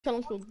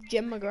channel called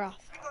Jim McGrath.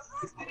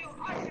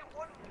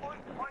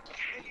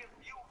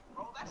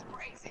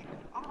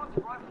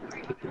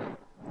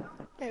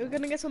 Hey, we're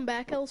gonna get some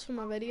bear kills for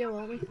my video,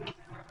 aren't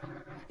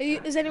we?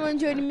 Is anyone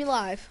joining me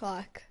live?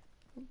 Like,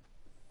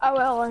 I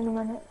will in a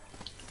minute.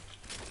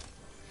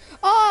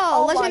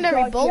 oh, Oh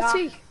legendary my God,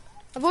 Balti. Jack.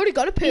 I've already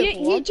got a purple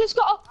You one. just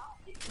got a...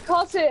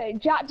 Carter,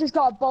 Jack just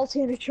got a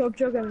Balti and a Chug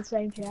Jug in the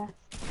same chair.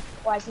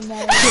 Why isn't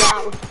there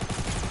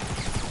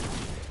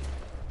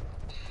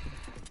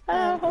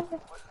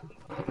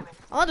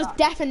I'll just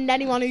deafen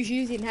anyone who's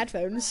using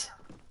headphones.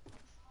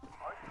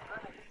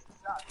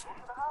 I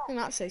think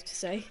that's safe to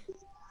say.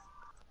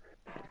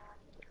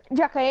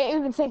 Jack, I don't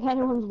even think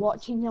anyone's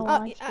watching your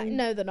live stream.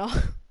 No, they're not.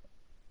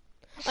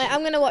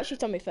 I'm gonna watch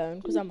it on my phone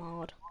because I'm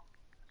hard.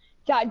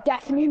 Jack,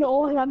 definitely not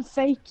all them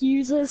fake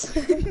users.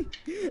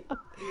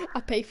 I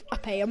pay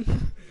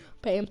them.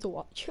 Pay them to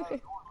watch.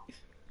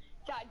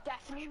 Jack,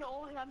 definitely not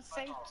all them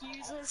fake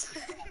users.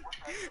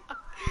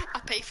 I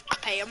pay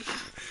them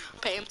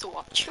to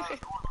watch.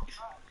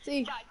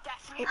 See? Jack,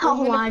 definitely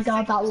Oh my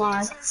God, that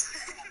lag. I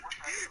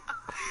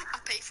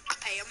pay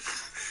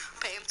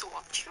them to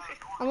watch.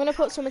 I'm gonna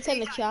put something in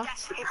the chat.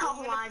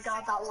 Oh my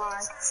God, that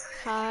lag.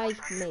 Hi,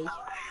 me.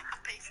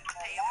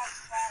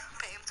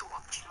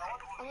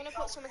 I'm gonna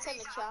put something in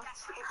the chat.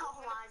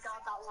 Oh my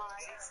God, that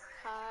lag.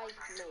 Hi,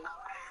 me.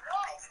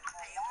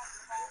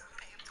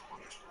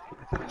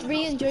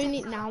 Really enjoying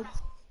it now.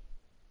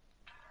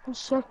 A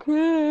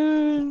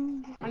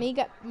second. I need to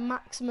get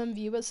maximum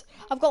viewers.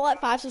 I've got like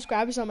 5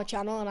 subscribers on my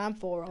channel and I'm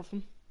 4 of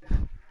them.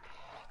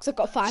 Because I've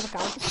got 5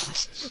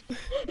 accounts.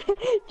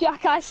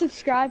 Jack, I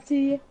subscribe to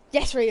you.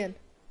 Yes, Ryan.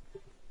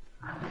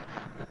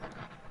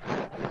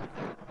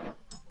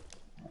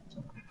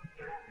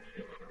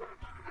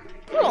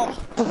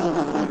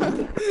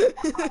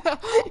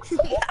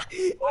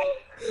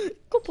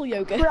 Couple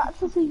yoga.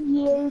 Practicing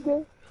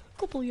yoga.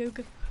 Couple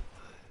yoga.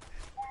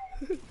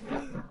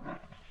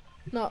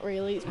 Not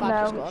really, it's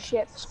bad for No, squad.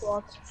 shit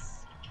squad.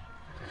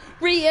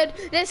 Ryan,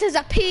 this is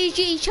a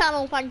PG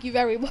channel, thank you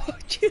very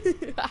much.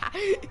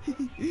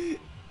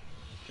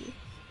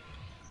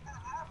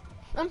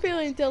 I'm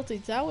feeling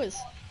Tilted Towers.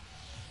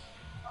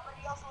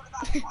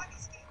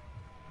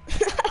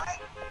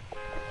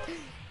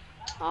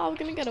 Oh, we're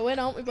gonna get a win,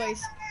 aren't we,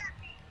 boys?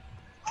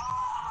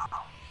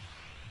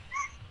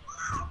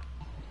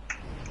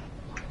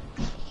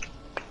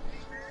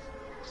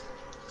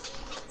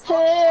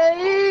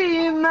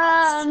 Hey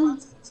man,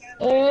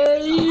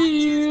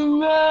 hey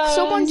man.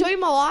 Someone join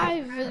my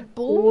live,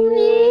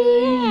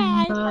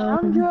 boy.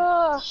 I'm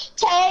just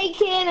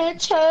Taking a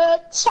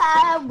church,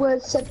 I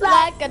was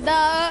Like a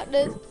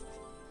darkness.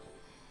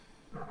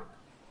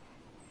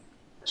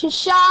 to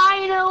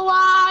shine a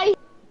light.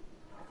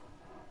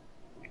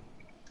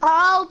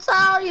 I'll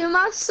tell you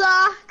my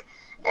sock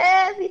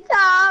every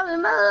time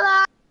in my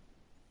life.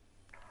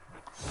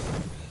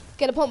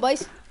 Get a pump,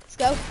 boys. Let's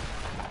go.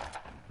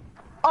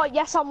 Oh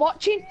yes, I'm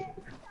watching.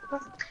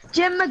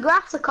 Jim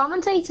McGrath's a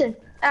commentator.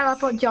 Oh, I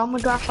put John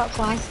McGrath, that's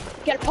fine.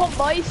 Get a pump,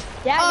 boys.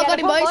 Yeah, Oh, get got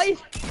a him, pump, boys.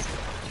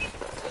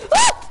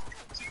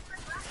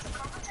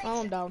 Oh,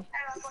 I'm down.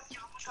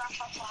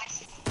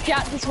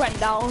 Jack just went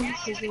down.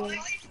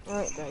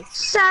 Alright, guys.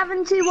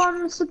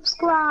 71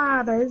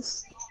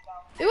 subscribers.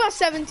 Who has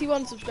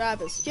 71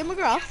 subscribers? Jim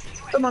McGrath?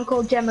 Someone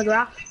called Jim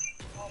McGrath.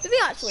 Did he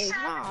actually?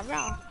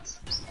 Nah. It's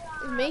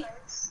me.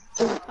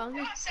 Tell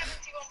me.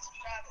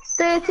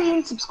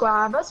 13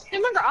 subscribers.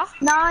 Jim McGrath.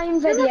 9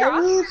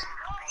 videos.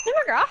 Jim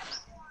McGrath.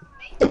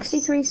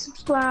 63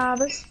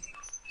 subscribers.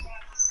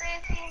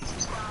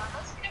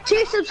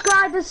 2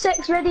 subscribers,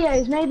 6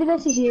 videos. Maybe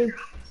this is you.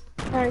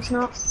 No, it's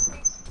not.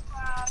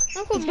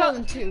 I've got more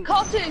than 2.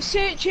 Carter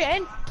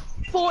searching.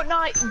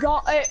 Fortnite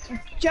got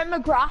Jim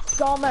McGrath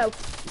Gomo.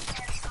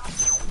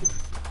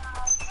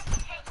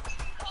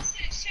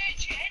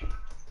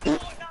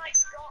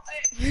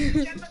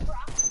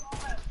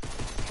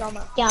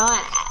 Gomo. Yeah.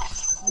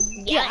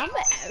 Yeah.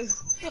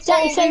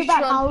 Say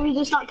about how we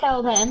just not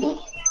killed him.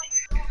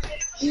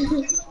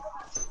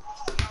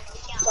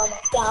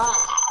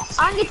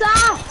 And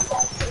guitar!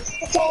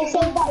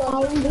 Say about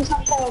how we just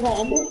not killed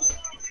him.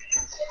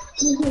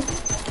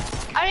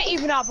 I don't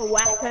even have a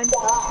weapon. And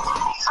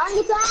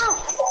guitar!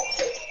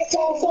 Say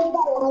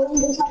about how we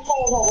just not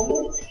killed him.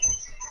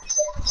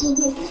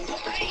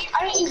 I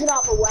don't even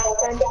have a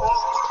weapon. And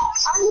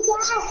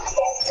guitar!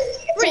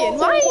 Ryan,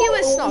 why are you a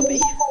snobby?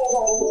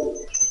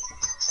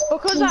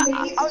 Because I was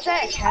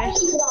okay. Ryan,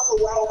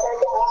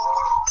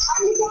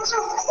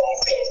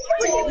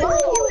 why are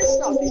you a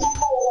snobby?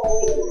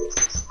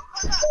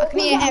 I can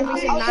hear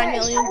everything 9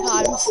 million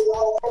times.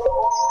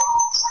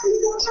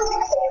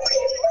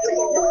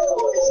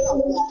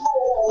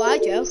 Why,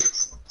 Joe?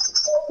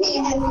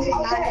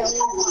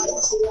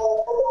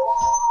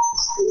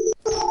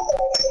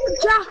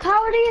 Jack,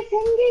 how do you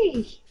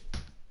thingy?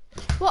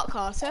 What,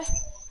 Carter?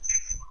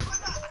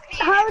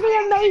 How do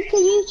you make a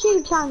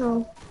YouTube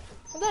channel?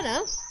 I don't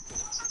know.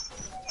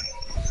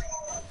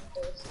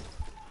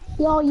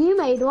 Well, you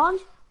made one.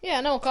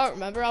 Yeah, no, I can't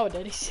remember how I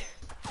did it.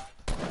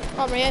 Come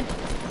on, Ryan.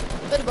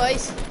 Good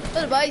boys.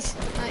 Little boys.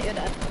 Right, you're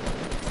dead.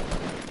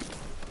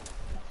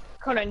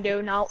 Couldn't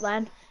do now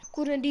then.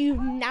 Couldn't do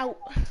now.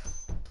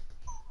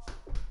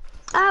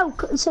 Oh,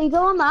 so you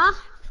go on that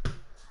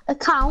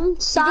account, You go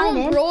sign on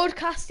in.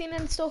 broadcasting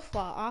and stuff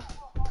like that.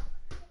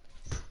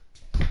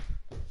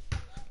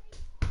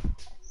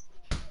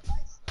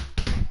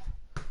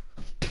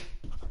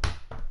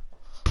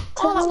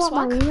 Tell me that's what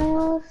my swag.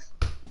 email is.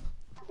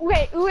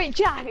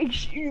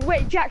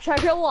 Wait, Jack, should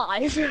I go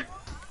live?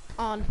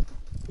 On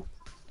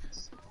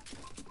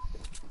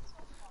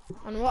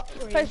what?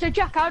 So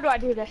Jack, how do I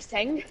do this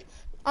thing?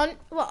 On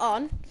what?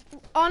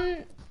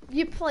 On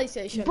your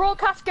PlayStation.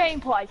 Broadcast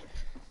gameplay.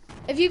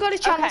 If you got a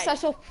channel Okay.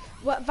 set up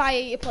via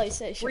your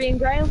PlayStation. Green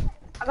Graham.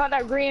 I got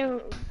that green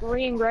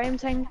Graham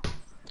thing.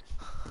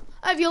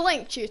 Have you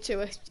linked you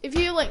to it? If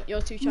you linked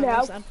your two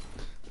channels, No. then.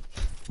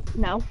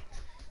 No.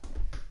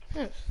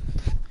 Hmm.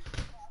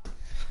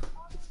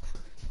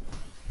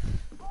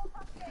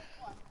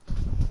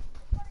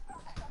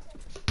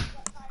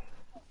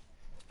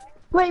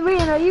 Wait,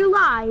 Rian, are you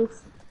live?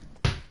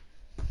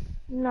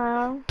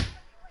 No.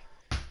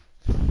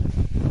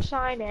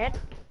 Sign in.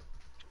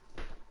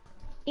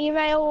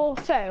 Email or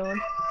phone.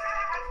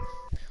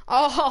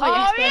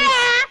 Oh,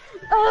 yes,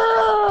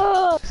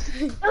 Oh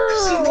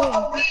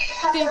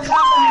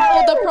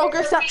all the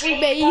progress that we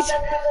made.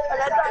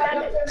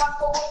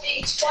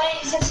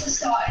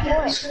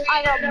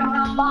 I got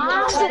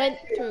mad.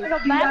 True. I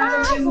got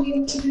mad.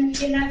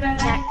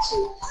 Jack,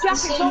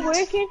 it's not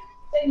working.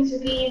 Things are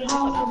being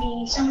hard for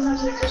me.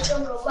 Sometimes I just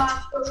don't go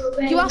back.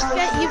 You have to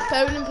get your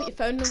phone and put your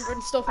phone number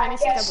and stuff in.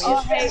 It's get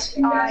weird.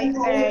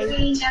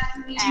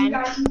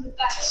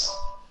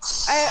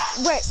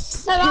 Wait.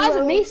 No, that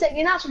wasn't me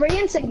singing. That's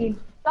Rian singing.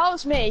 That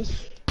was me.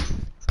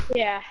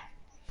 Yeah.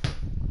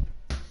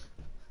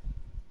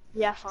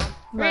 Yeah, fine.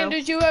 Ryan,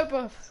 did you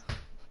open?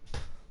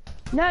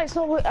 No, it's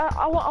not.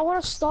 I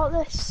want to start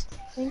this.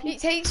 It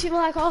takes you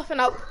like half an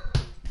hour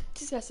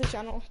to set the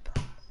channel.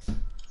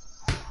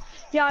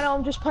 Yeah, I know.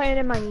 I'm just playing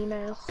in my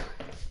email.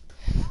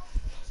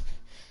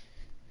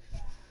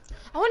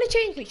 I want to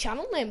change my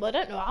channel name, but I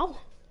don't know how.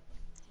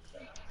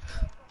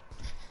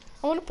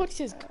 I want to put it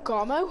as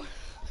Gomo.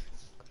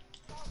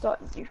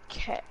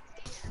 .uk.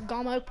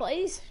 Gomo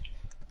plays.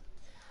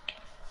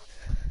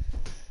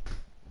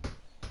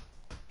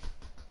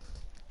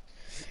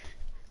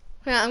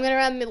 Right, I'm gonna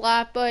end my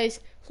live, boys.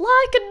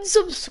 Like and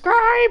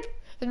subscribe,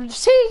 and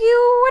see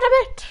you in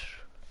a bit.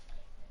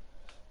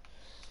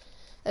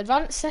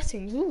 Advanced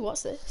settings. Ooh,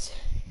 what's this?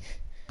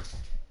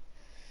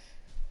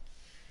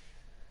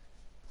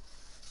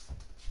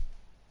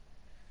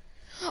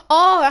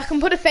 Oh, I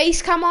can put a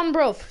face cam on,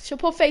 bruv. Should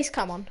I put face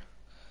cam on?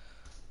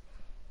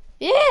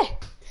 Yeah,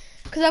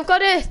 because I've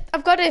got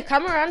a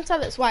camera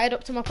antenna that's wired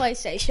up to my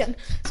PlayStation,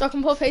 so I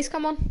can put a face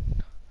cam on.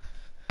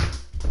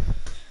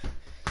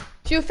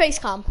 Do a face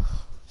cam.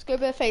 Let's go a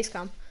bit of face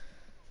cam.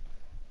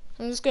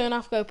 I'm just gonna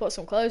have to go put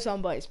some clothes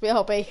on, boys.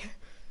 BRB.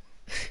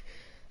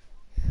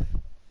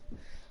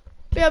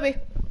 BRB.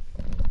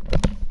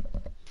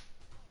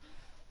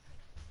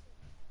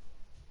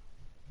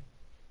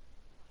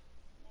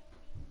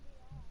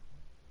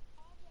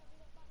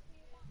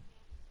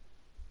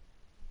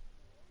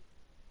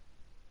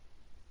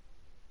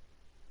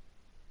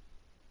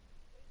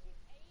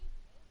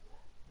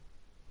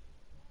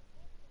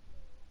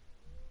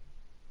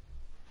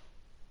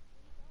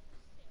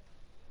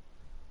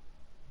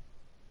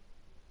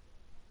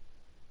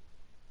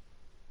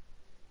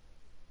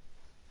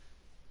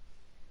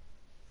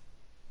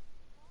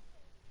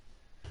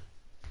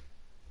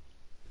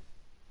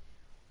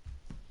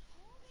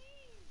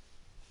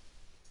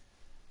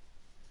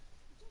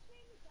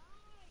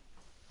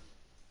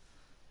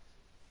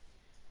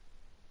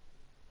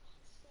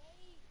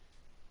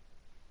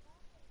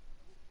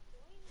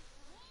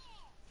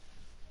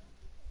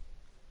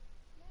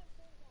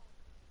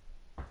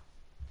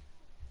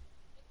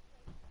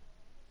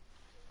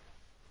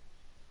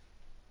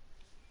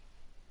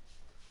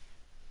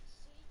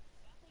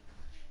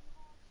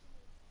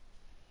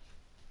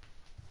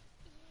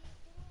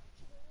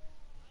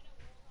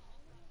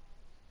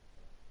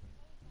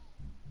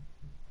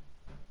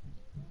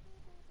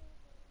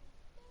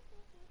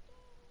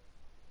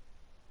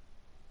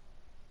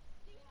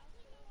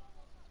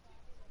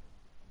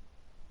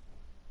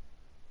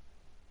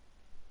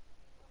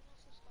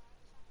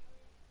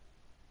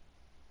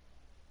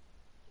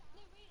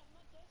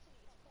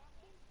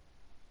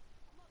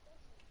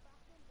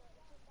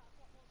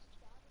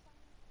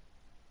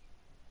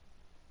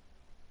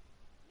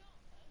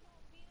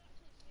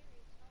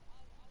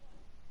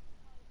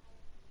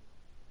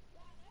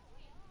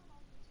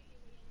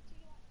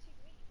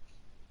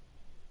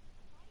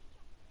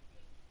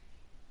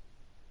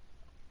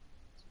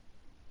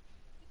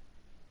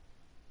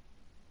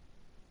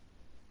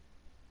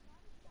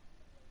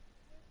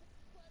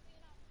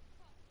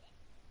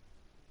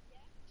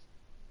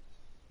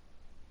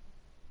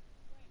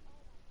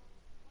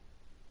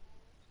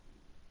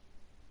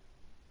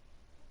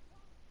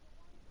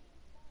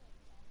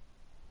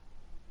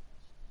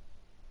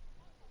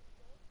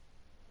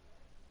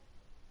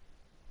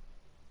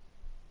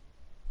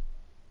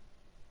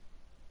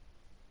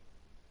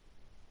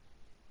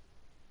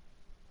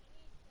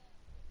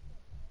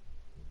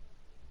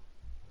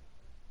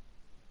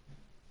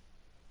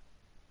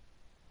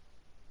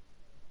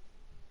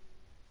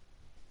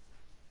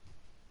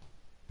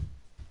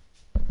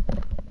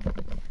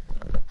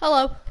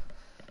 Hello.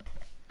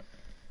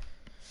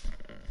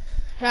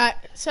 Right,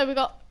 so we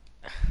got...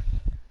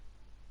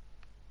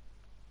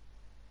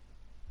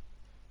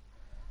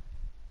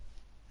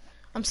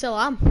 I'm still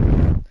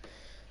am.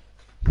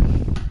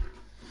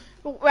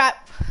 Right.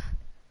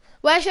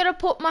 Where should I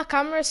put my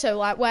camera? So,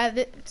 like, where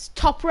the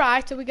top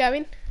right are we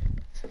going?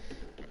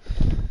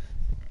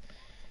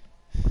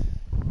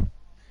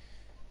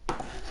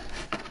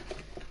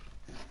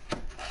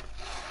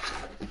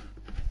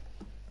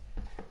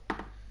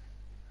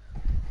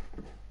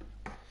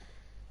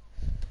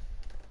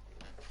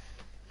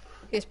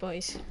 Yes,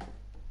 boys.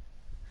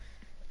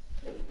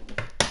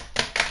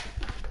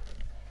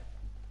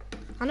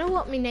 I know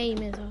what my name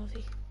is,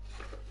 Harvey.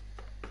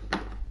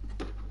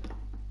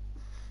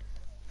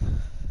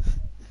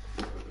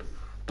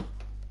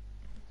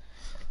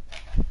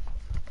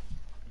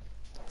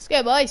 Let's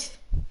go, boys.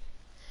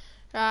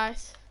 Right.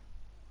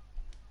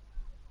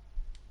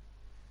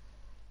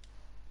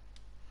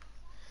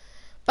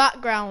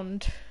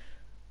 Background.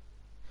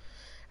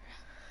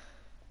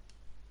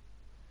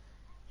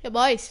 Yeah,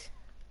 boys.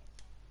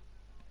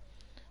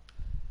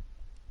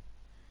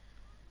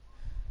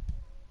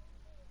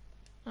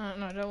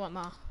 No, I don't want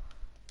that.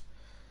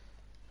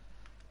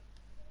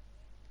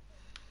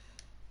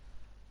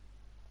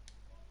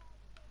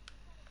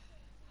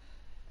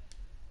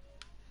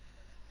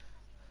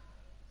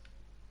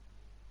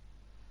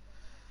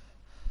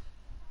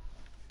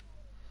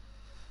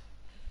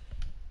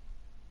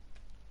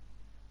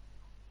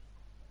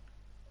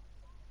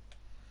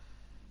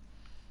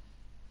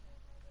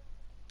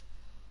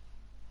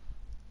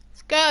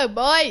 Let's go,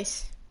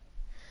 boys.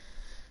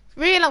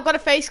 Really, I've got a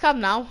face cam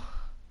now.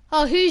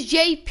 Oh, who's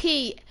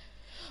JP?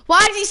 Why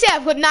does he say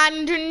I've got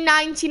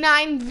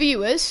 999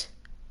 viewers?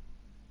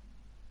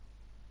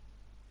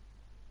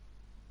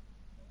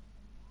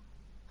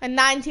 And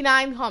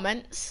 99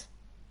 comments.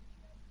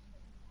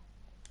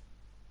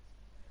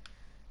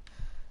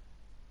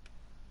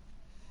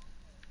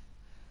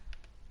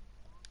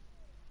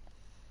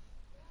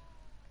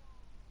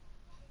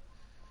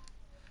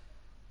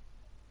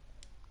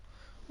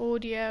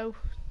 Audio.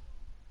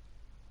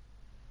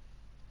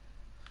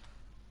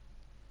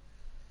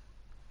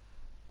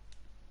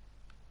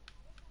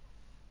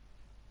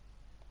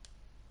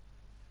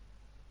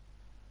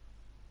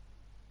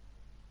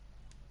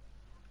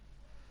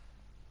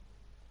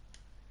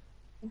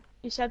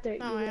 You said that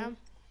No, you I were. am.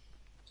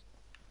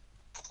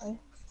 Oh.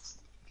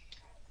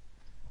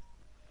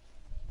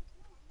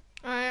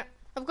 Alright.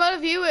 I've got a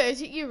viewer.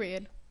 Is it you,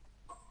 Rian?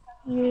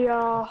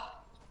 Yeah.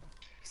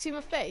 See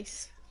my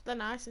face? They're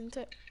nice, isn't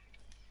it?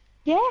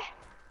 Yeah.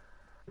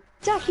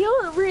 Jack, you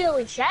look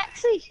really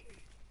sexy.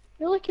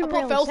 You're looking I put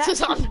really filters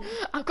sexy. on.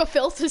 I've got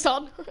filters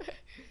on.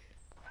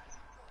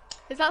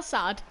 Is that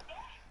sad?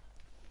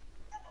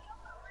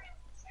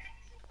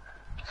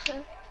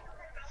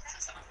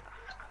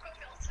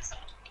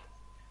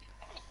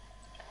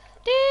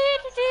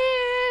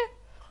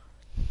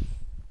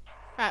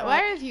 Right,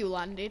 where have you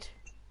landed?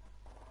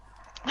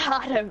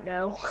 I don't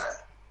know.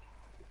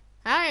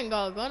 I ain't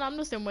got a gun, I'm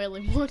just in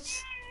Wailing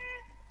Woods.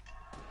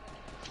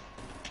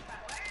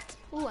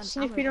 Ooh, an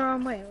Sniffing arrow.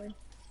 around Wailing.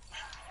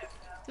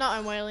 Not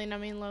in Wailing, I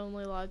mean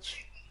Lonely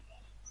Lodge.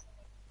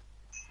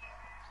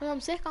 Oh,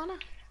 I'm sick, aren't I?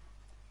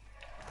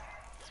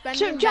 So,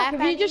 Spending Jack,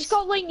 bare have you just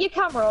pennies. got link your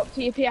camera up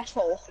to your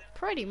PS4?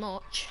 Pretty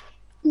much.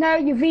 No,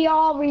 you're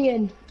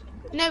VR-ing.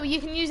 No, you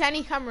can use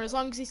any camera as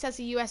long as it says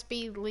a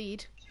USB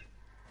lead.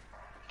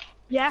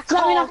 Yeah, Does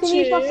that mean I can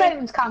use my cartoon.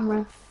 phone's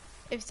camera?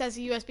 If it says a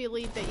USB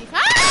lead that you can.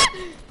 Ah!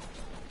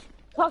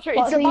 Cartoon,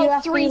 What's it's a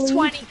about USB lead?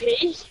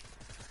 320p.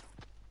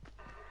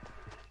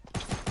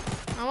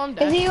 Oh, I'm Is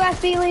dead. the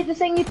USB lead the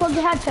thing you plug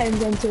your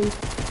headphones into?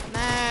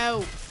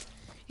 No.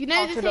 You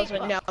know the Cartoon thing.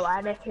 doesn't know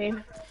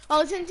anything.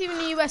 Oh, it's not even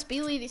a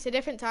USB lead, it's a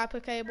different type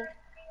of cable.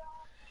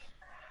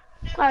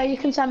 Oh, you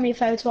can send me a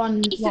photo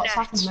on WhatsApp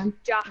Ethernet, then.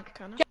 Jack.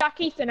 Can I? Jack,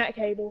 Ethernet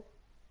cable.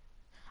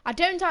 I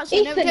don't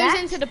actually know. It goes Ethernet?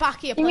 into the back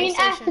of your You mean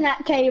PlayStation.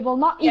 Ethernet cable,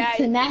 not Yeah,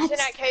 Ethernet.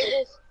 Ethernet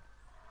cable.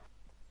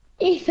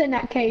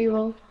 Ethernet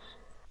cable.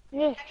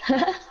 Yeah.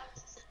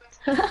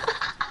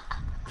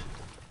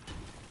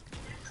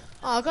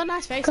 Oh, I've got a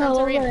nice face. Call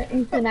Santa over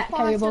Ethernet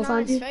cables, nice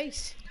aren't you?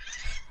 face.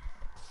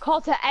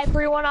 Carter,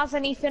 everyone has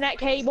an Ethernet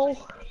cable.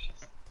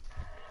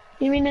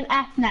 You mean an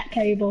Ethernet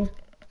cable?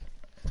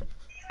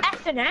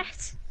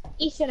 Ethernet?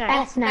 Ethernet.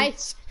 Ethernet.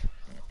 Mate.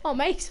 Oh,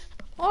 mate.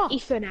 Oh.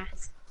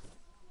 Ethernet.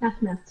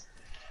 Ethernet.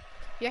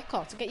 Yeah,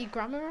 Carter, get your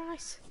grammar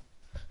right.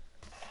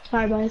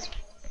 Sorry, boys.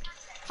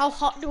 How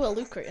hot do I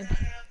look, Rian?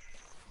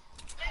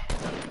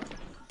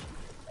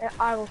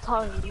 I will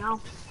tell you now.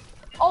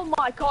 Oh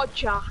my god,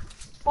 Jack.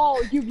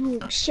 Oh, you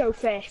look so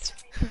fit.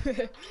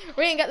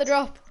 Rian, get the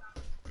drop.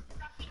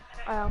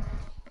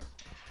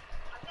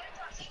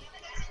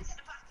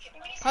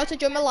 Carter,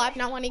 join my live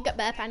now. I need to get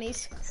bare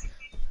pennies.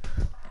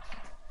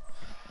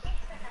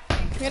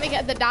 I'm gonna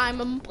get the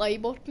diamond play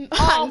button. Oh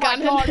Hand my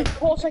cannon. god, of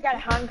course I get a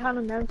hand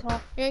cannon, don't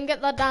I? You're gonna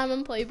get that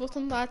diamond play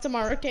button there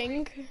tomorrow,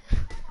 King.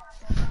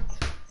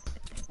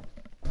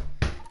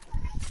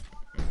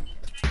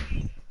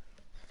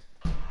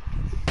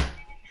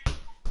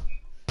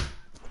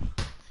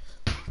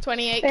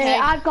 28k.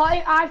 I've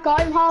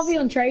got him, Harvey,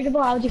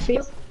 untradeable. How do you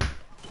feel?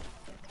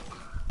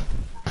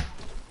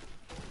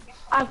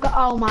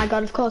 Oh my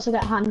god, of course I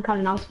get hand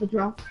cannon out of a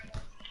draw.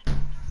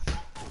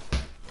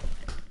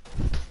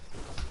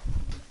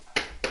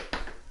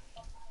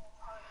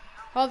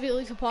 Harvey,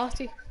 leave the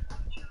party.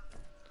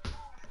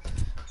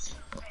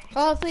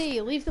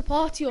 Harvey, leave the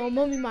party or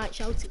Mummy might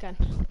shout again.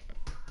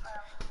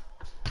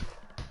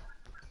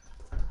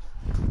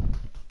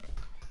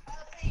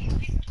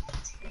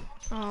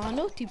 Oh,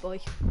 naughty boy.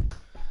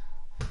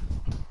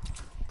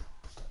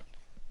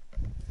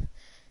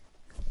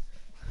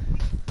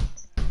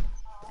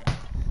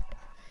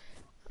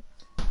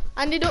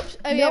 I ended up.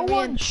 Oh yeah, No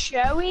one's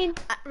showing.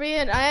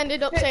 Rian, I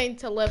ended up saying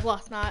to Liv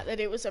last night that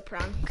it was a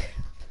prank.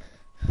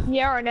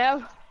 Yeah, I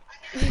know.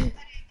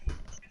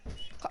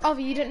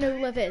 Harvey, you don't know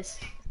who Liv is.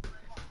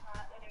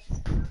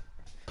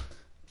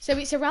 So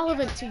it's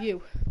irrelevant to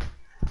you.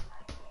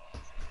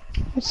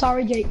 I'm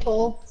sorry, Jake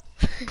Paul.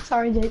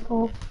 Sorry, Jake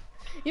Paul.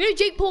 You know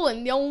Jake Paul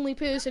and the only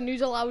person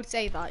who's allowed to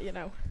say that, you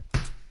know.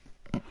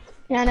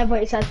 Yeah, I know,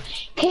 but it says,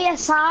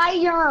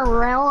 KSI, you're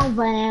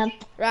irrelevant.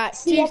 Right,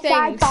 two CSI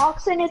things.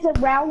 boxing is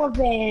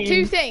irrelevant.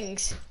 Two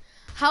things.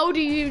 How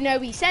do you know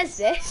he says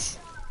this?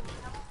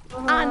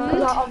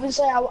 And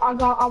Obviously, I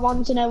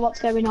want to know what's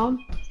going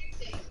on.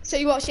 so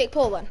you watch Jake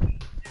Paul then?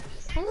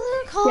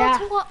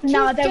 Yeah.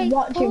 No, I don't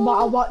watch him, but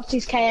I watch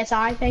his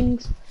KSI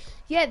things.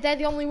 Yeah, they're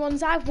the only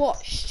ones I've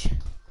watched.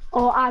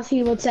 Or as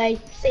he would say,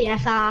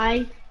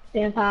 CSI.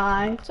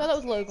 CSI. So that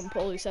was Logan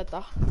Paul who said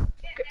that.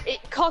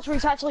 Cotter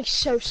is actually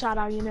so sad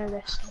how you know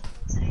this.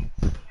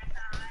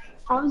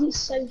 How is it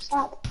so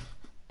sad?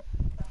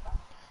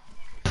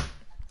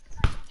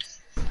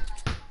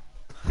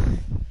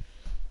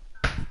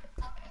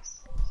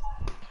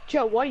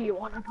 Joe, what are you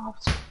on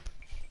about?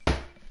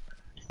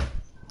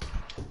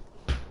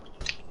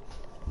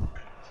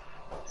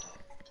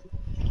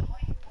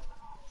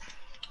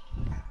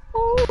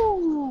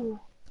 Ooh.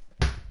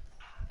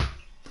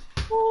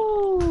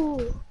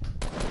 Ooh.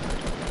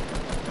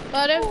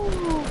 Pardon?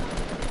 Ooh.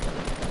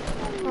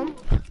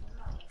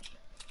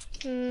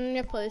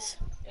 Yeah, please.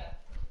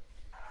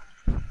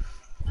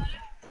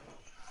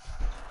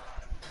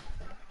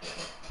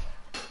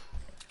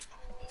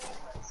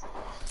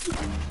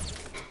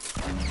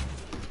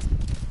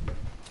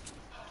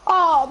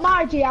 Oh,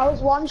 Margie, I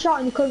was one shot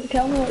and you couldn't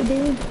kill me. What are you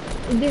doing?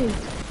 What are you doing?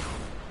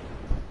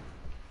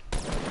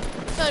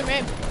 Tell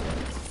him.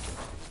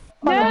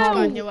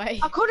 No, On your way.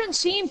 I couldn't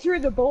see him through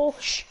the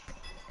bush.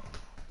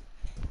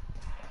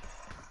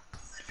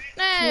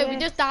 No, we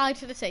just died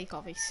for the sake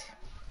of it.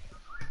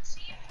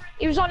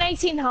 He was on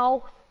 18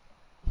 hole.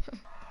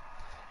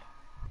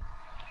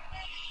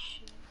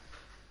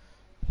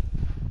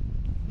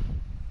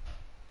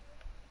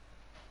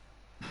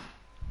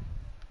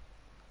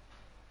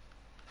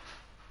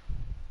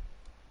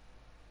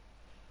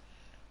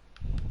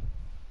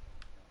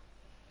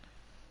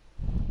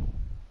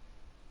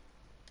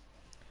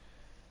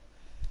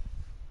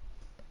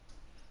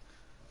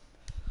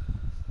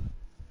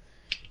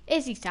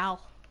 Izzy Sal.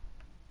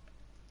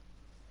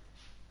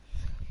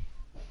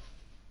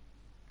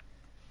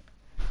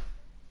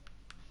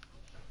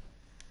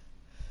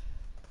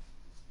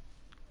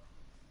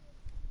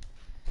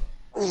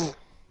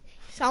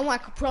 Sound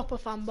like a proper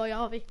fanboy,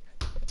 Harvey.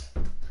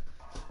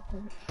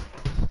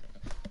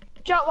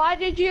 Jack, why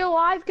did you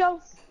live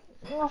go?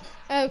 Oh,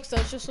 because I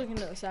was just looking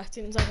at the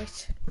settings of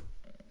it.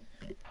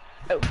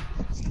 Oh.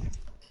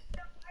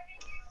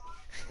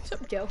 What's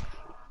up, Joe?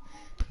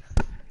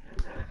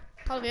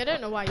 Harvey, I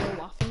don't know why you're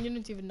laughing. You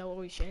don't even know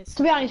who she is.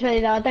 To be honest with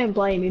you, though, I don't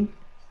blame him.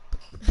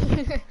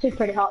 She's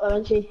pretty hot, though,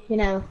 isn't she? You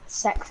know,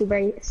 sexy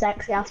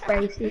ass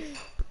braces.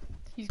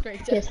 She's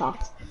great. She's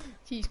hot.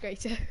 She's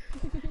greater.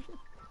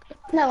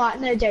 No, like,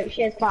 no joke,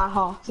 she is quite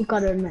hot. You've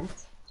got to admit.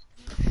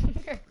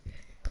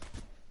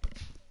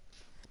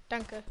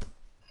 Danke.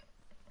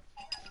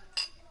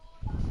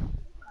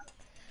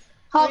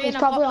 Harvey's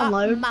probably on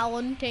load.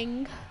 Melon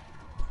thing.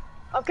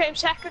 I've came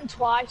second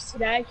twice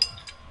today.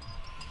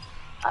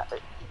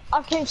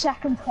 I've came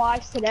second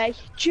twice today.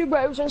 2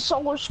 rows and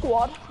solo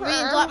squad.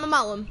 Rian's like my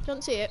melon.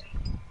 Don't see it.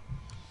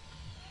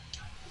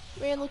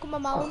 Rian, look at my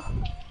melon.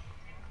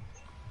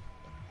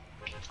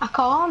 I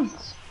can't.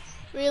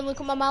 Rian, look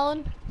at my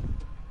melon.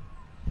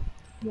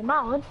 Your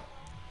melon?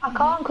 I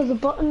can't because the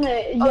button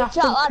that you have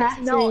to Jack, press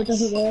that's nice. it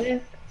doesn't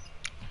work.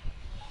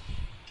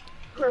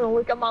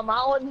 Look at my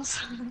melons.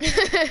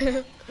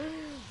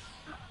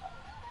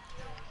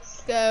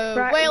 Go,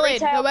 Right, whale in,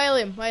 retail. go whale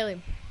him, whale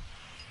him.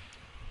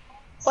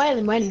 Well.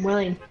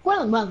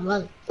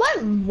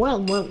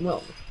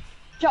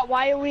 Jack,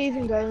 why are we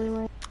even going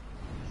anywhere?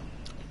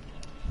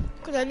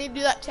 Because I need to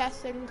do that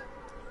chest thing.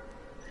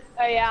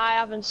 Oh yeah, I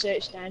haven't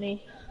searched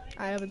any.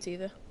 I haven't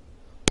either.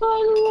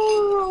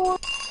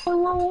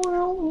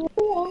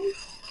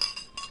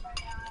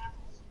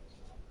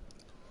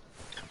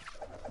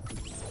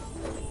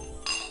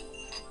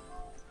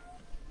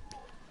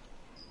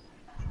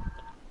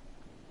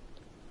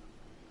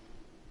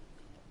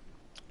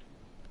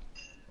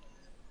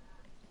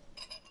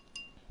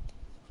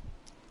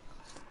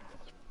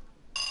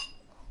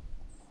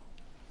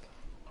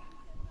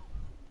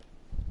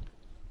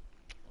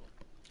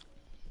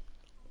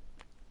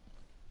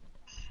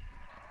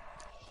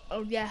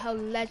 Oh yeah, how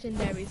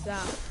legendary is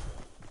that?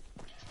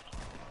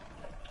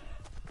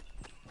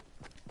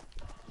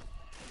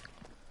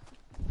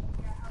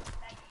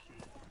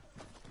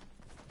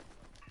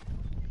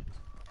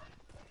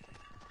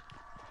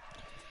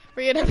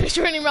 Rian, I'm just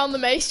running around the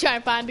maze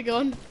trying to find a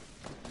gun.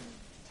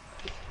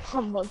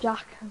 I'm not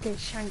Jack, I'm getting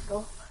shanked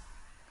up.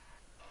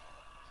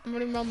 I'm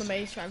running around the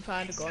maze trying to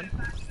find a gun.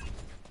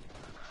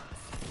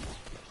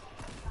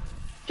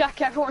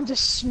 Jack, everyone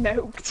just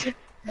smoked.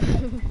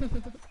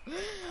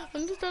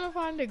 I'm just trying to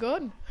find a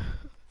gun.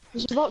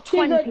 There's about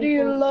 20 Chica, do you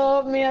people.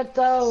 love me at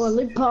the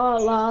only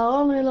part?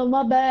 Only on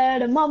my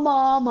bed and my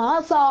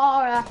mama,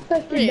 sorry.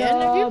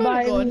 Rian, have you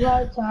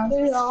got a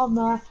gun?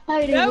 My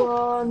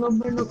 81,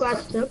 I'm in the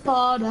question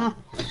party.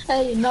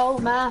 Hey, you know,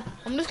 man.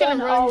 I'm just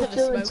gonna run into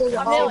the smoke. Into the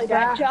I'm nearly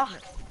dead, hole, Jack.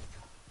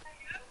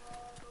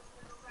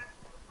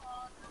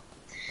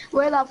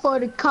 Where that for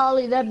the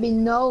collie, that be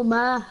no,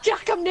 man.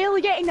 Jack, I'm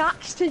nearly getting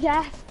axed to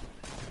death.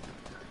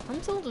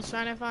 I'm still just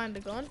trying to find a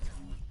gun.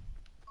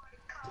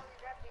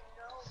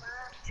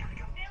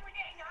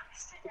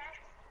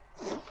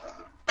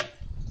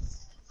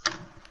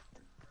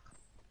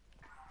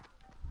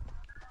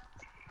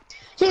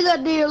 Chica,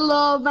 do you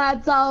love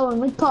my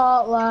only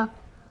partner?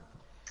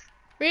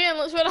 Rian,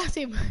 let's run at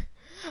him.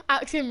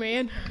 Ask him,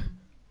 Rian.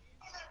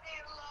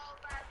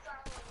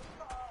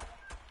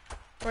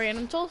 Rian,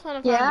 I'm still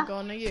trying to find a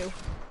gun. Are you?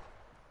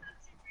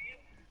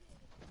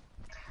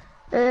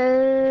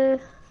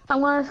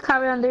 I'm gonna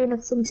carry on doing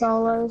some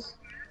solos.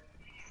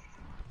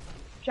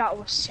 Jack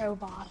was so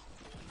bad.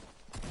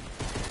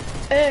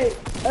 Hey,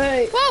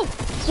 hey. Whoa!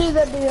 See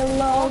that the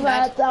alone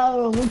bad. that's our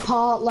only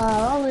partner.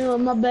 Only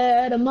on my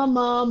bed and my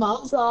mom,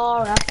 I'm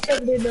sorry. I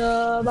picked it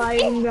up, I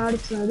ain't got to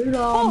set it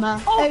on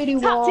my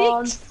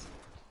 81. Tactics.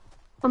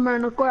 I'm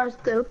in a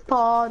quest to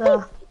party.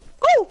 Oh!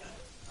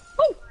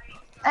 Oh!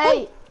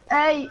 Hey,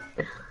 hey.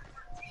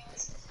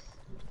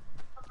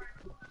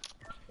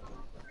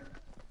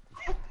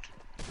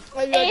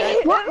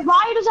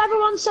 Why does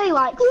everyone say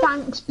like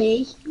thanks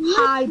B,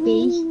 hi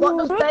B? What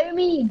does B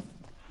mean?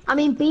 I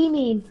mean B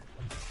mean.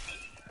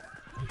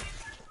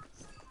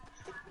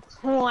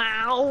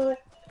 Wow.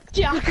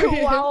 Jack,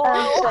 wow.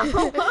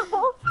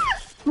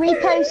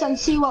 Repost and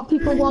see what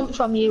people want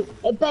from you.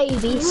 A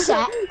baby,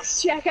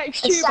 sex. Jack A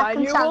X2, man,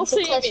 second you will chance to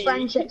see kiss, me.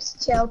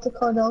 friendships, chill to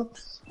cuddle.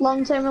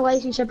 Long-term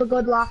relationship, a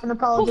good laugh, an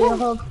apology, a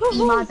hug. Be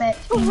my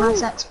bitch, be my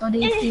sex buddy,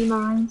 be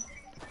mine.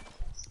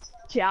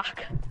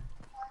 Jack.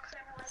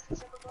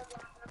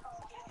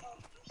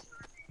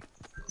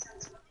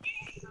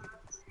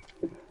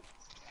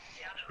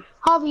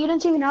 Harvey, you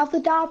don't even have the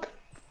dab.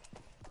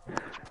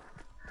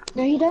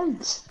 No, you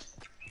don't.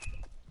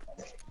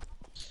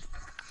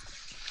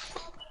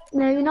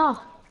 No, you're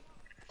not.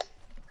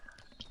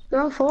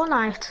 You're on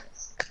Fortnite.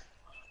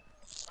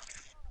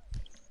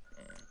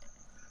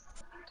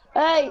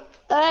 Hey,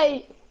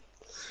 hey.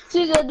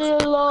 She's a do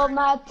love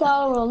my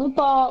toe on the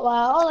part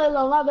while all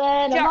alone my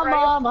bed and my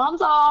mom, I'm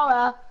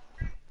sorry.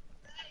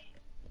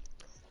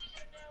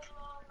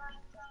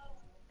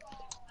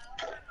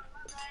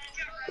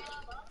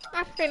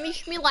 I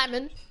finished me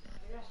lemon.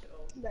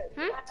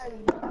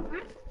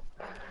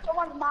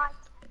 Someone's mine.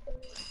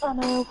 I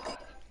know.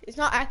 It's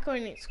not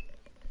echoing, it's...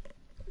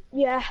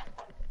 Yeah.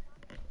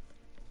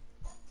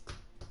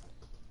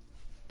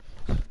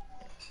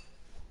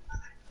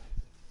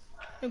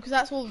 Because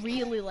that's all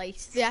really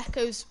late. The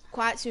echo's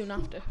quite soon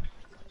after.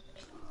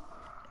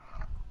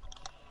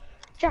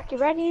 Jack, you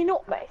ready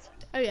up, mate?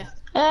 Oh yeah.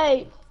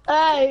 Hey,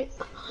 hey.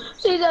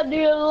 She's a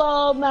do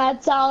love my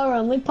tower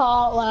only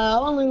part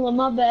while only on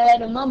my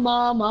bed and my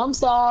mom, I'm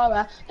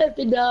sorry.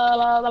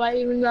 $50, I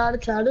even gotta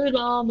try to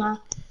on my.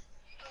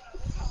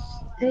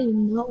 Hey,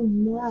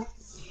 no.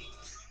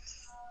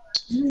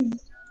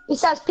 It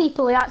says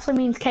people, it actually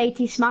means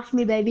Katie smashed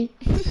me, baby.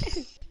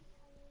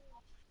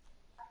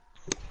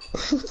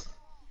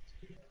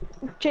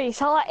 Jeez,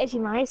 how that is,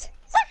 you mate?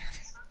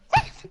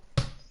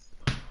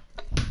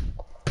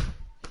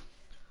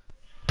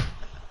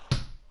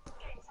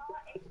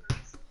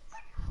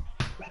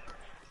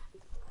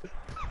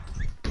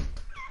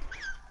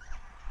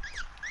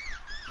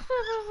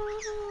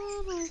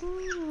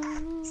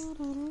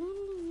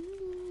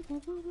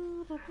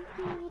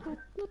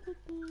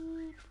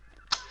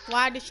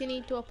 Why does she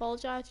need to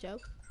apologise, Joe?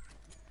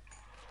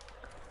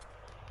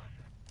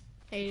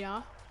 Here you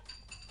are.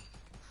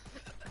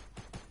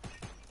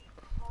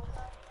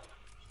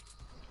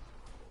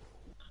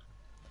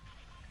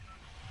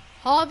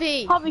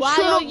 Harvey, why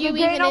shut are up, you you're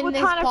even going out in with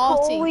this Hannah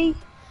party? Crowley.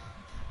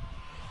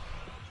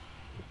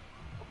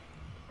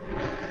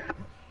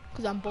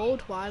 Because I'm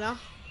bored, why not?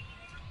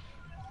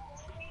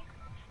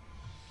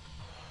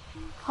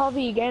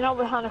 Harvey, you're going out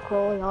with Hannah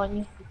Crowley, aren't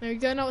you? No, you're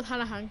going out with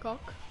Hannah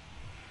Hancock.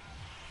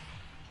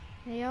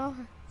 Here you are.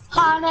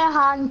 Hannah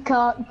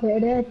Hancock,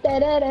 Hannah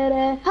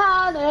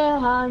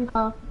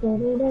Hancock,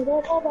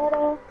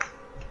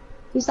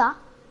 Who's that?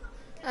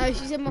 Oh,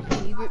 she's in my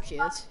PE group, she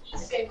is.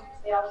 She's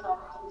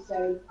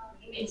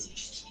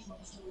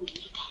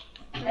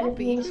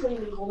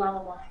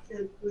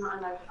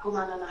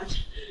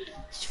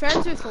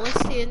friends with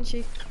Felicity, isn't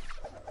she?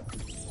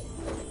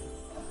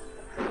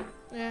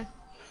 Yeah.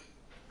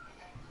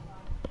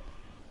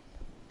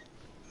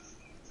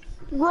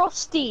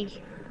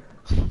 Rusty.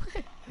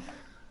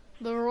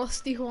 The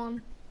rusty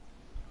one.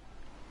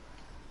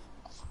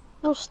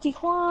 Rusty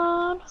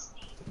Juan.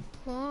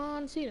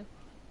 Juan Cena.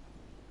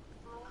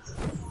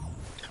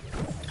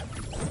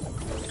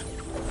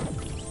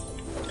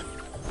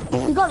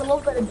 You got a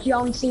little bit of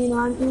John Cena,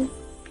 haven't you?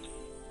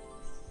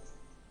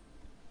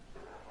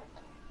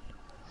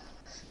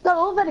 Got a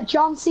little bit of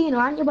John Cena,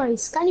 aren't you,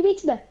 boys? Can you beat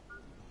today?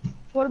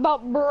 What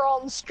about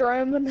Braun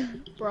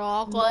Strowman?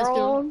 Brock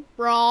Lesnar.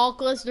 Brock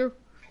Lesnar.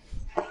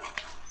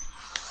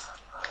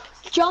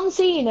 John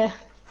Cena.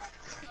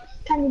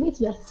 Can you beat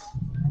today?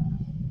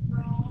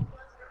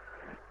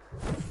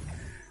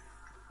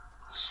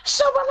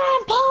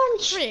 Superman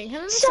punch! Rian, can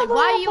I just say, Superman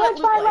why are you at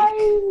punch by Loot Lake?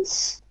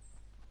 Lanes!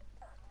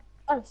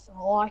 I just don't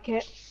like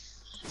it.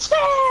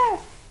 Spare!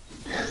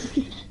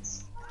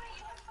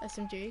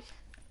 SMG. Hey,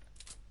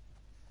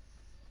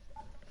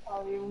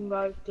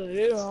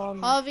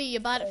 Harvey,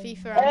 you're bad at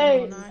FIFA.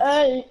 Hey, Nice.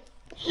 hey!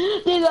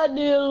 Did I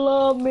do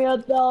love me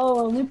at all?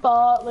 Only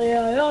partly.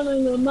 I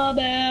only love my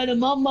dad and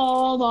my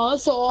mom. I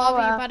saw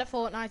Harvey, you're her. bad at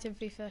Fortnite and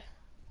FIFA.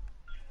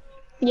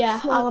 Yeah,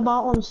 I'm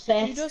about one's Who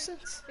fit. doesn't?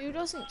 Who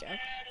doesn't, Joe?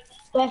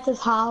 Let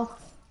us how.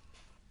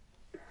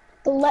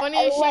 Funny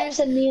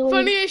Alexa issues. Neely.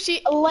 Funny issues.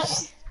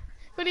 Alexa,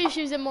 Funny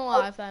issues in my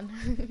life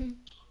then.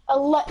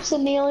 Alexa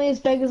Neely as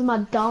big as my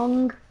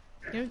dong.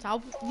 You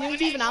don't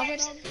even have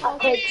it on.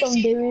 That takes some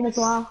doing as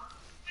well.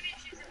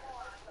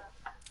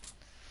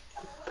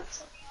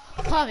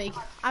 Harvey,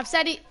 I've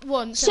said it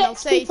once and I'll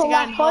 6 say it people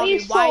again, left, Harvey.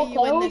 boys, Why so are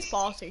you in this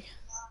close. party?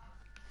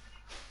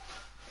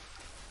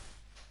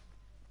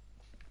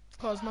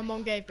 Because my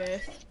mum gave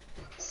birth.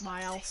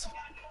 Why else?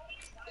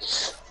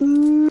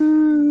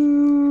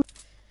 Well,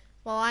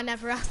 I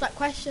never asked that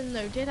question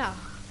though, did I?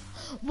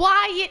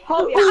 Why you...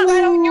 oh, yeah,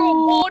 I don't you were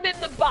born in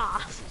the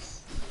bath.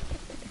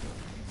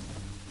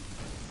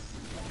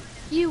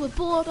 You were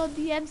born on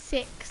the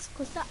M6,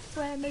 because that's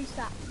where most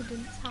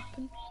accidents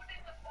happen.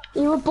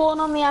 You were born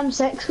on the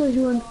M6 because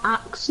you were an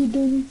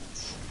accident.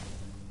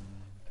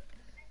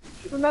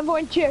 Remember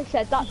when Joe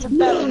said that's a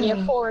bell in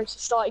year 4 and she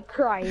started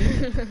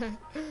crying?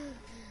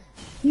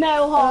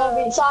 No,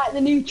 Harvey, it's like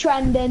the new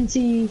trend in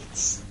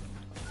teeth.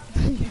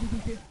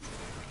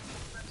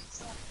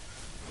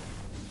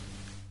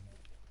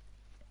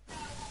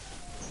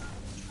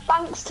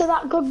 Thanks to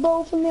that good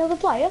ball from the other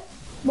player.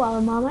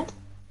 Well, Mohammed.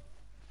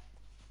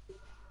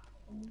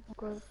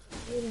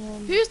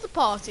 Who's the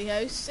party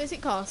host? Is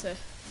it Carter?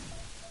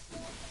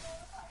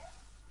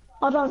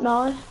 I don't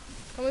know.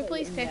 Can we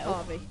please kick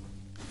Harvey?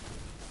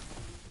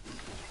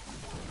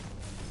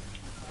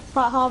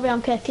 Right, Harvey,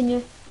 I'm kicking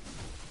you.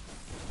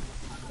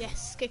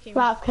 Yes, kick him.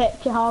 Right, I've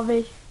kicked you,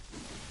 Harvey.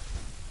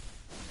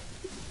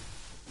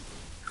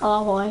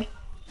 Oh boy.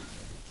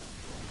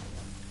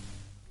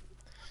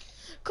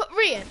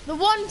 Rian, the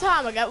one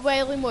time I get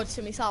Wailing Woods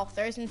to myself,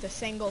 there isn't a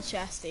single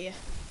chest here.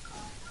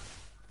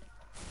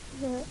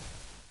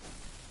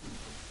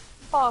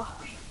 Oh.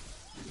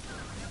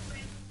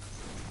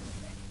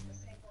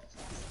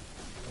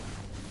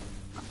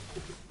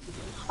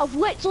 I've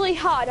literally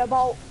had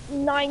about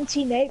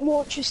 98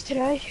 launches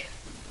today.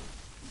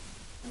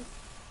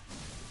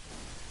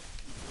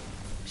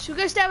 Should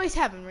we go Stairways to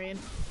Heaven, Rian?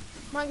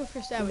 Might go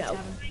for Stairways to No.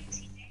 Heaven.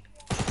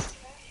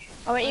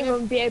 I won't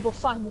even be able to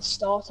find the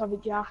start of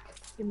it, Jack.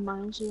 In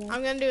miles away.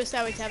 I'm gonna do a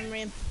Stairway to Heaven,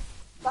 Rian.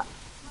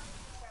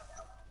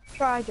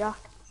 Try, Jack.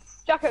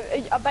 Jack,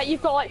 I bet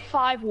you've got like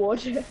 5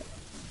 wood.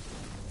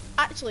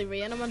 Actually,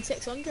 Rian, I'm on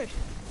 600.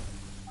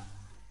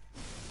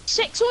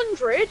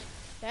 600?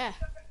 Yeah.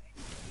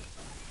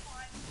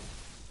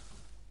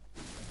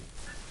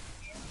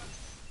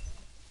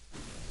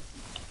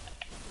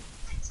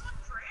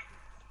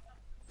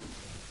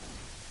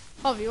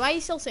 Harvey, why are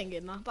you still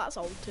singing that? That's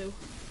old too.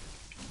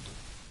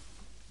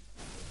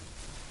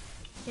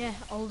 Yeah,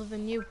 older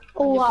than you.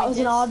 Oh, that was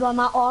an odd one,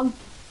 that one.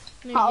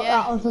 Yeah,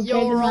 that was a big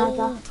you're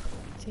matter. old.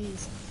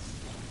 Jeez.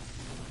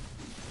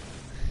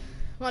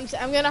 One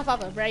sec, I'm gonna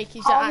have a break.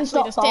 He's Harvey's actually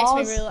got just takes me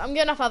bars. real. I'm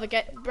gonna have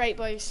a break,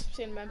 boys.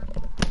 See you in a minute.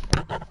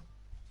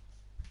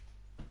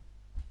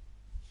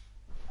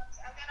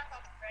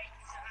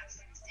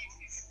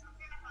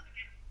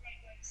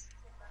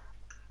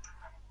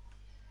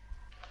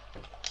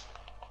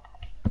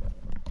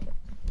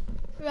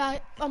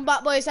 Right, I'm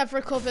back, boys. I've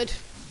recovered.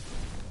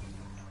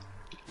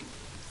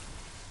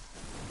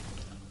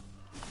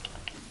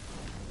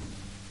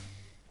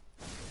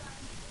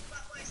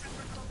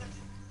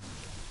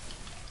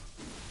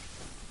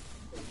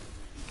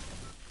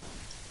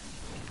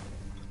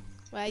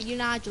 Where you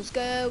Nigel's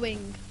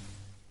going?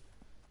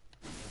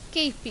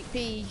 Keep it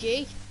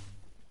PG.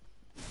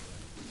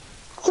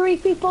 3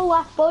 people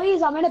left,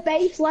 boys. I'm in a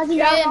base. Let's go.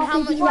 Rian, how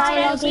much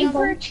Trying time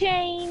for a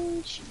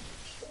change.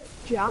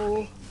 Jack.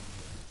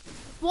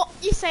 What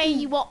you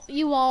say? What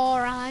you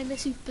are? I'm a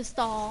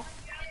superstar.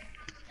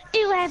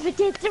 Whoever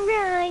did the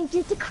rhyme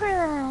did the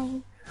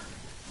crime.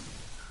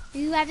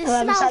 Whoever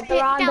Whoever smelled said the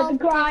rhyme it, with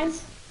the crime.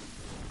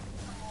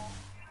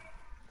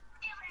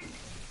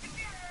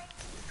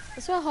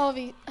 That's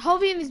what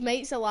Harvey and his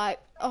mates are like,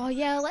 oh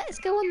yeah, let's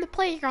go on the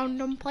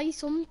playground and play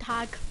some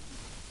tag.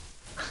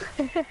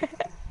 Got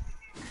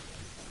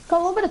a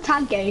little bit of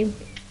tag game.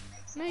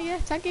 No, yeah,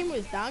 tag game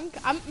was dank.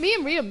 Me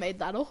and Rian made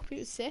that up. It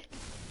was sick.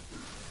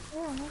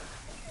 Yeah.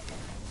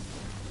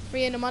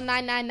 Rian, I'm on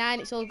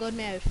 999. It's all good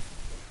now.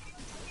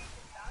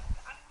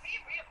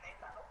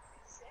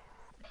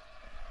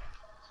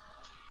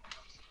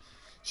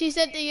 She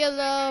said, do you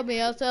love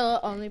me? I'll tell her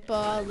only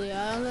partly.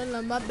 I only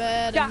love my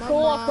bed and Jack, my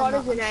all I've got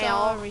mama. is an I'm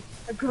AR. sorry.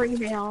 A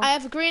green AR. I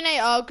have a green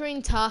AR,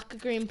 green tack, a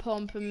green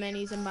pump, and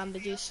minis and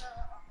bandages.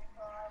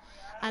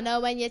 I know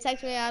when you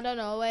text me, I don't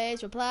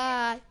always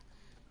reply.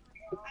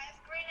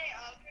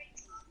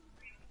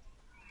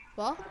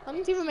 What? That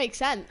doesn't even make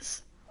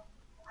sense.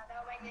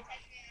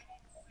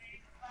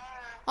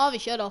 Harvey,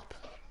 shut up.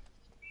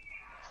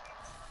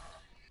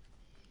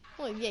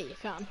 Well, yeah, you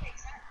can.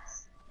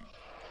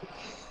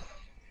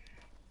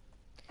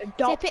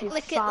 Zip it,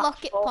 lick it,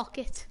 lock it,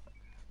 pocket.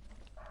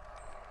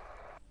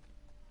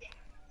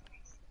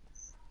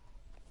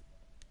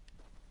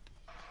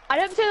 I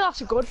don't think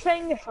that's a good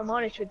thing, if I'm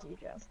honest with you,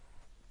 Joe.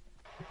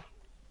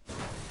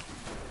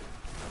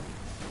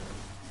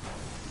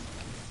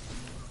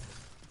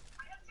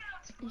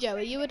 Joe, are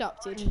you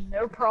adopted?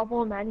 No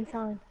problem,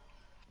 anytime.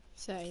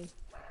 Same.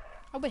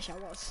 I wish I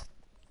was.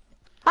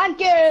 Thank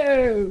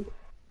you!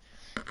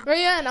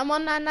 Rian, I'm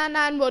on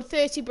 999 wood,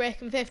 30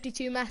 brick and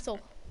 52 metal.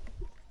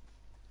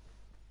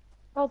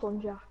 Well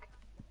done, Jack.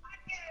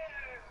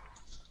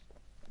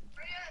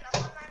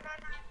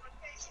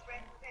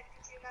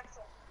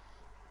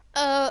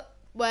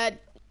 Where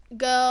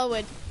girl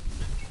with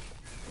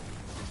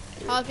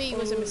Harvey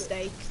was a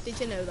mistake. Did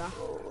you know that?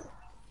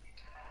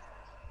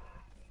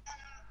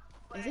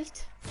 Is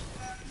it?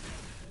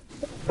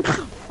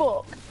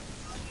 Fuck.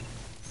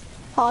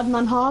 Hard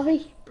man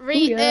Harvey.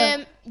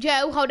 Yeah.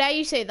 Joe, how dare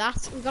you say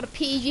that? We've got a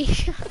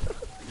PG.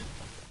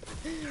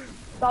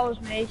 That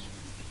was me.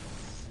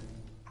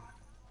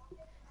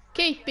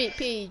 Keep it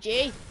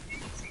PG.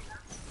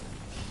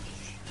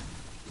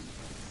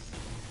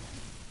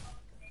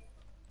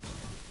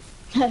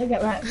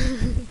 Get right.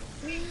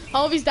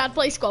 Harvey's dad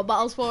plays squad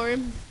battles for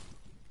him.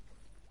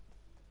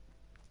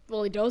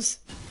 Well, he does.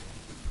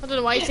 I don't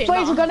know why you're saying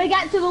Boys, that. we're gonna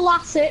get to the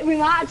last we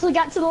might actually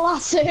get to the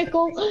last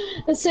circle.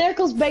 The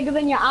circle's bigger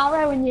than your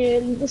arrow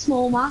in the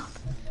small map.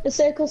 The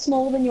circle's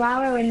smaller than your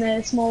arrow in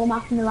the smaller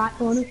map in the right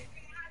corner.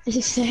 This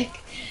is sick.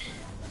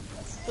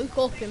 Look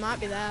up, he might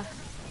be there.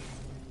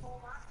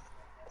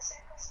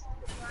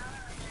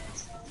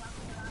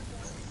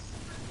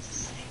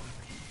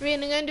 Rian,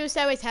 I'm going to do a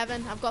stairway to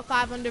heaven. I've got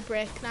 500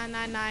 brick,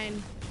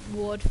 999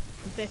 wood,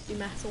 and 50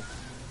 metal.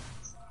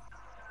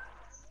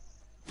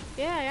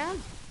 Yeah, I am.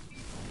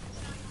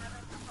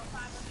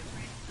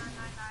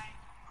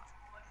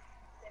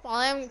 Well,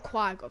 I haven't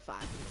quite got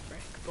 500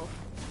 brick, but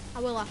I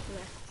will after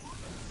this.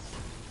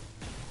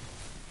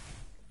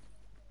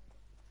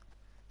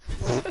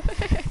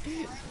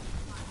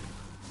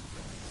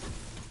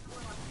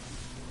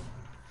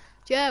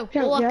 Joe,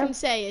 all I can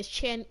say is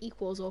chin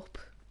equals up.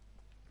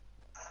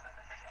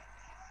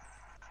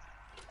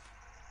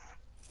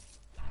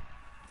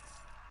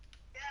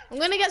 I'm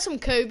gonna get some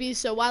Kobe's,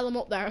 so while I'm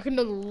up there, I can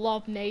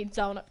lob nades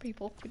down at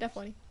people.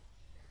 Definitely.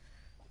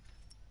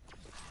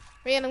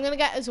 Rian, I'm gonna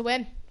get us a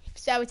win.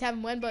 Stairway to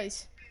heaven win,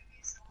 boys.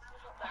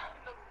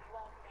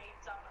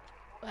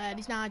 Where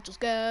these Nigels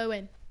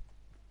going?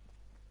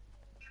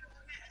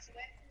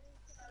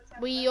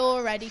 We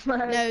already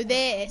know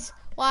this.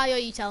 Why are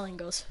you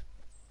telling us?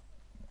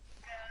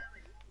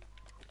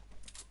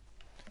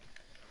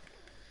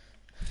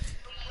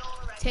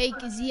 Take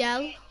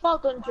ZL. Well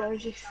done,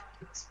 Joseph.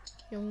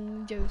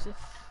 Young Joseph.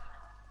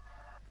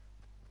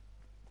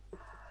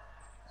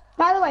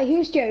 By the way,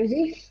 who's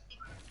Josie?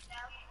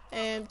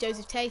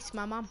 Joseph Tate,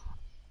 my mum.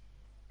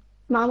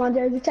 Mama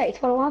Josie Tate,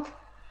 follow up.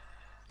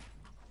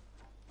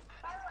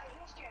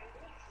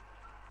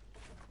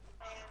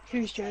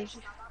 Who's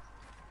Joseph?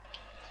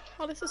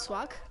 Oh, this is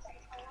swag.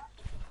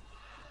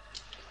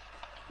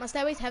 My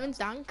stairway to heaven's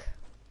dank.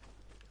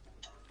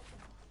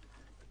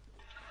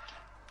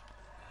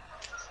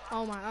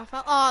 Oh my, I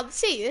felt. Oh,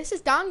 see, this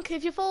is dank.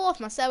 If you fall off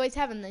my stairway to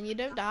heaven, then you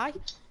don't die.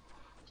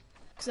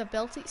 Because I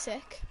built it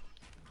sick.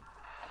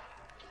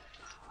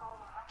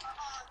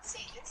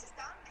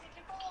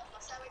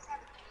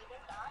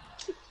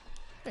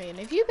 Rian,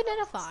 have you been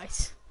in a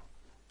fight?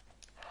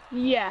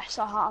 Yes,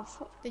 I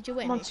have. Did you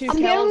win? I'm, it?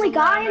 I'm the only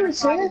guy in the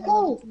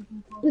circle.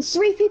 There's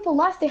 3 people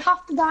left. They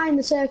have to die in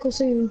the circle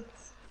soon.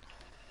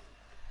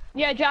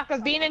 Yeah, Jack,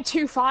 I've been in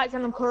 2 fights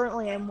and I'm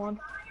currently in one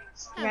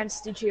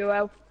against the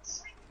duo.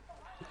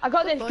 I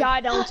got this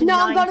guy down to No,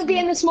 90. I'm gonna be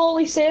in the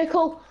smallest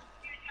circle.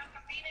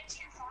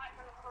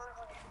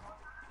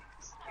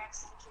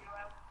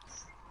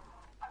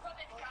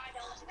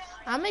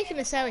 I'm making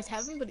a stairway to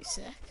heaven, but it's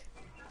sick.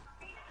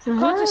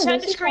 Can't you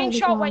send a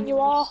screenshot when you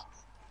are?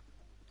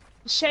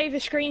 Save a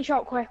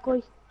screenshot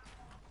quickly.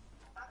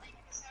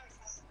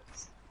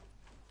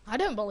 I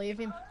don't believe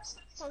him.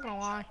 Not gonna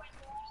lie.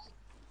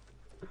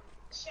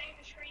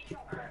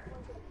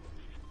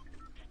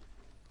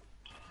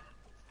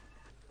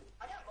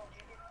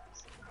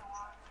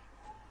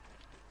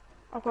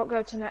 I've got to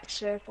go to the next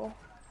circle.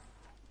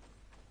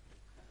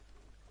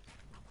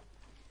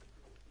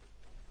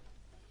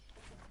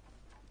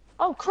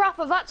 Oh crap,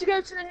 I've had to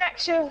go to the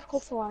next circle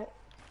for like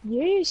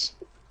years.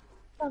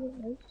 I don't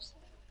know.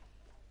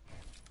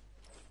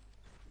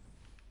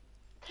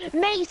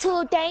 Mate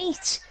or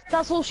date.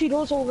 That's all she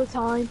does all the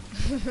time.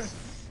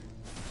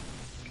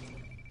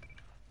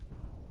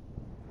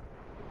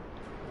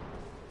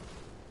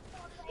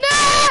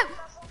 No!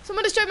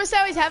 Someone destroyed my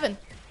stairway to heaven.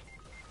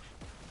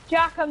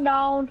 Jack, I'm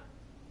down.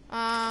 No,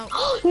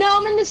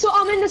 I'm in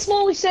the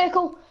smallest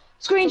circle.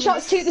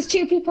 Screenshots too. There's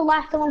 2 people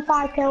left. I'm on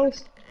 5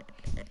 kills.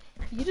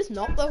 You just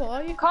not though,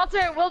 are you?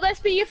 Carter, will this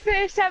be your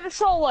first ever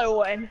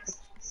solo win?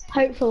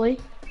 Hopefully.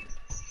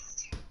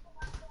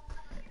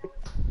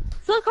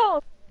 Look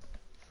on.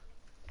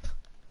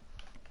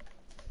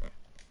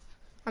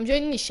 I'm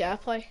joining your share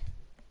play.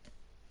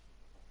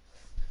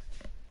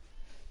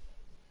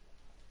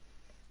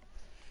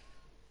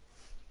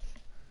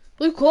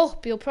 Look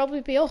up, you'll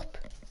probably be up.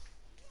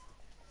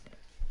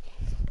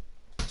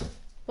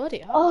 Bloody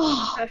hell.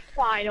 Oh,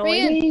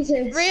 Finally.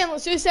 Jesus. Rian,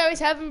 let's do Stairway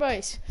to Heaven,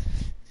 boys.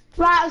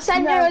 Right, I've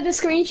sent you the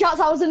screenshots.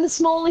 I was in the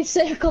smallest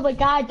circle. The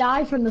guy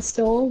died from the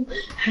storm.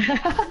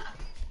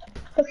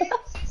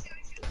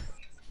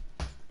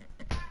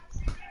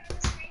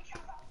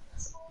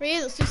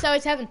 Rian, let's do Stairway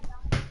to Heaven.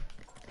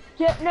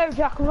 Yeah, no,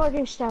 Jack, I'm not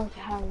doing Stairway to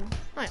Heaven.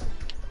 Right.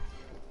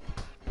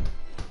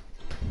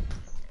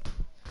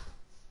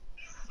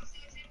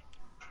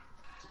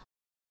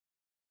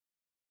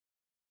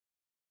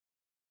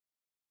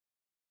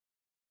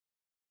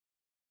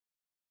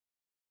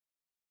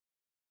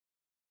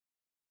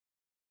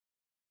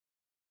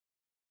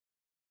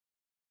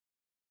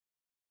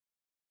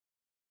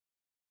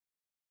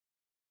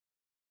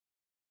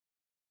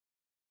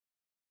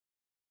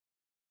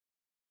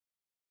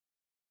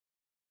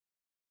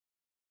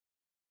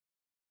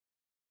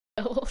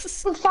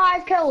 With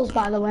 5 kills,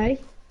 by the way.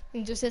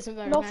 It just isn't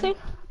very Nothing.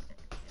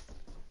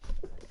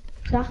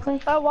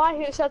 Exactly. Oh, why?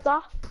 Who said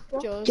that?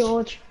 many. George.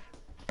 George.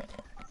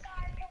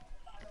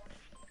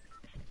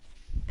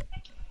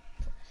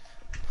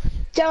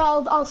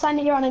 Joe, I'll send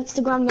it you on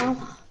Instagram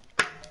now.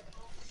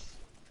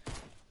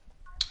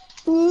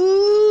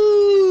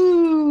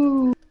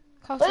 Ooh.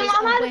 Carter's Am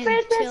gonna I the win.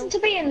 first person Chill. to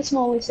be in the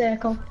smallest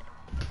circle?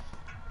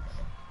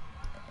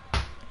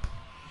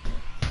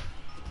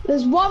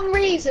 There's one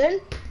reason.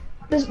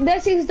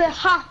 This is the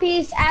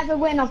happiest ever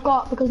win I've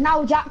got because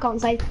now Jack can't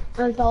say,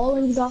 I thought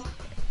we got.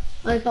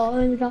 I thought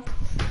we got.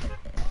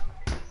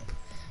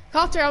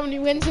 Carter, how many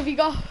wins have you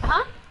got?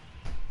 Huh?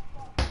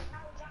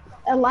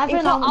 11.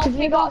 I've How much have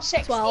you got?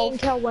 16 12.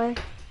 kill win.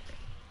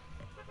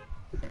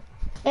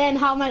 And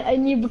how many?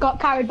 And you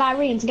got carried by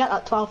Rian to get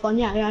that 12th one.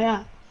 Yeah.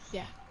 Yeah.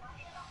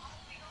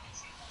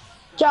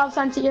 Joe, I've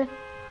sent it you.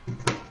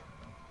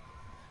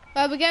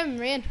 Well, we're going,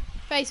 Rian.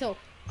 Face up.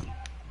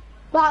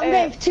 Well, I'm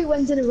going for 2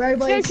 wins in a row, So,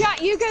 boys.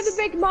 Jack, you go the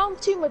big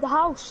mountain with the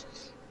house.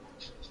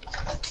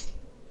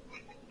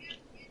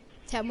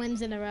 10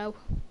 wins in a row.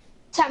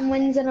 10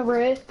 wins in a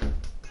row.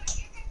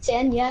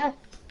 10, yeah. 10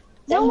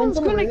 No wins one's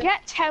in a gonna row.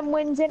 get 10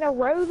 wins in a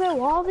row,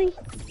 though, are they?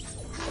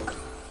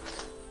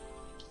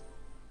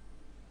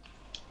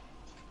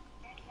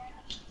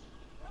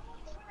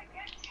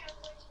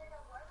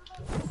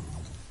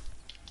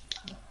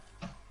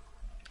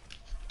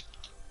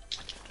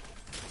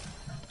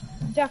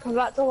 Jack, I'm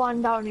about to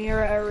land down here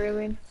at a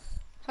ruin.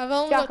 I've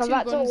only Jack, got I'm 2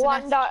 about to guns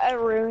land left. out at a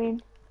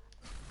ruin.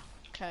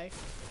 Okay.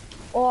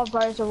 All I've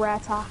got is a rare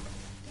attack.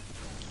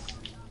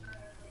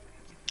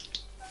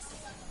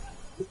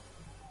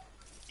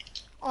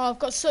 Oh, I've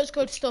got such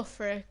good stuff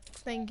for a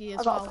thingy I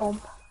as got a well.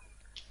 pump.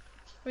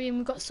 Rian,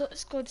 we've got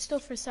such good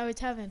stuff for Stairway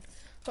to Heaven.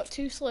 Got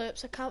 2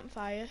 slurps, a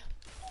campfire.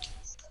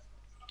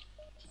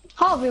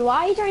 Harvey,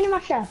 why are you joining my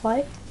share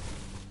play?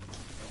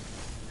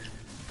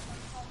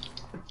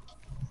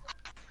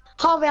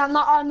 Harvey, I'm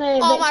not on the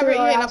Oh my Victory Rian,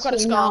 Royale I've got a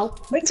screen scar. now.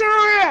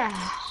 Victoria!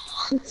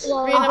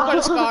 Rian, I've got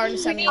a scar in the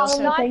semi I'll also.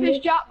 snipe us,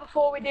 Jack,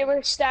 before we do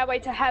a Stairway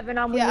to Heaven,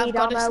 and we Yeah, I've need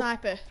got a ammo.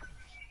 sniper.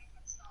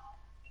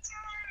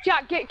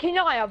 Jack, can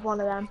I have one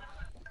of them?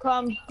 'Cause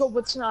I'm good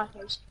with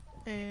snipers.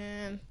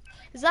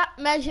 Is that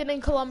measured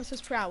in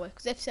kilometers per hour?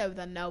 Because if so,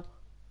 then no.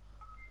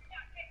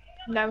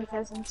 No, it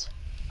isn't.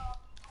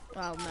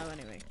 Well, no,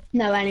 anyway.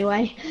 No,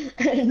 anyway.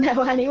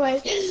 No,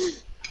 anyway.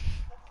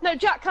 No,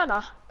 Jack, can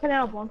I? Can I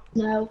have one?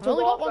 No. I've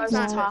only got one Goes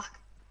sniper. attack.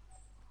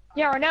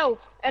 Yeah, I know.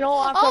 And all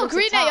I've got Oh, is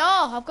green attack.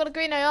 AR! I've got a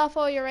green AR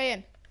for you,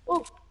 Rian.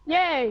 Oh,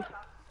 yay!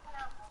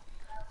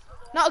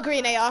 Not a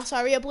green AR,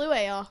 sorry, a blue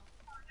AR.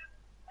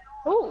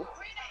 Oh.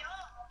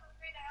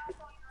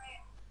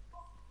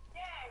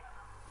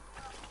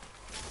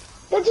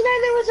 Did you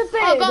know there was a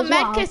bird Oh, I've got as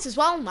med well? kits as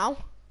well now.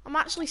 I'm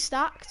actually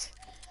stacked.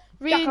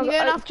 Jack, Rian, you're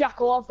gonna have Jack,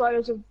 all I've got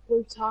is a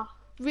blue tar.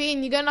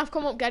 Rian, you're gonna have to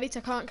come up get it. I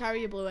can't carry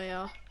your blue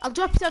AR. I'll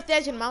drop it off the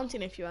edge of the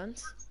mountain if you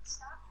want.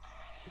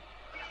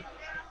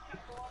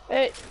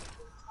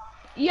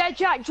 Yeah,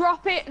 Jack,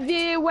 drop it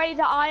the way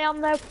that I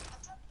am, though.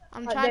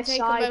 I'm Like trying to this take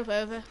side. them both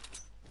over.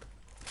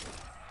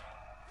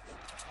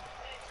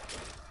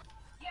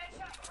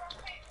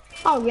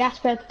 Oh yes,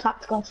 purple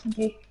tactical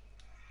SMG.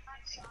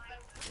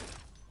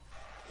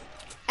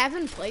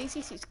 Evan plays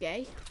this, it's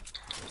gay.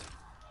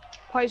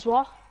 Plays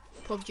what?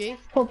 PUBG.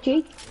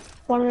 PUBG.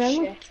 One of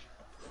them. Shit.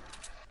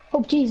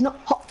 PUBG's not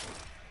hot.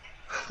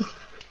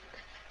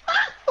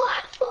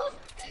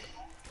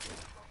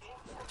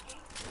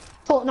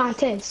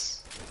 Fortnite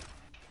is.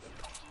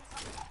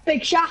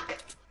 Big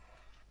Shack.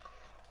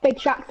 Big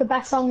Shack, the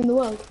best song in the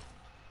world.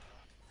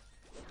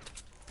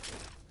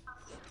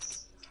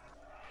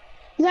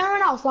 Is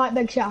anyone else like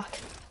Big Shack?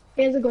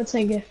 He's a good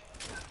singer.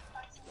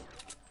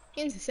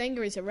 He's a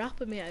singer, he's a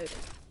rapper, mate.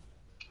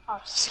 I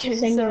was just gonna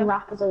Singer say. and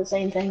rappers are the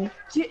same thing.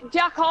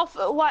 Jack off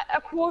like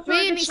a quarter.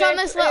 Rian, of he's the on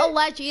this little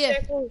ledge here.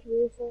 circle is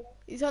beautiful.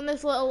 He's on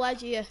this little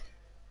ledge here.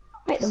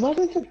 Wait, there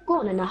wasn't a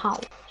gun in the house.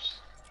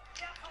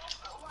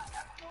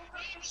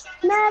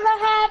 Never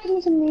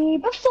happened to me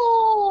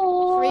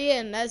before.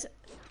 Rian,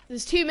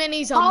 there's 2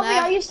 minis on Harvey,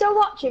 there. are you still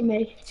watching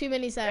me? 2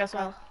 minis there as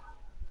well.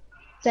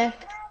 Sick.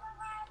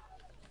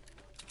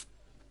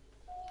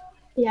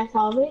 Yes,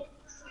 Harvey.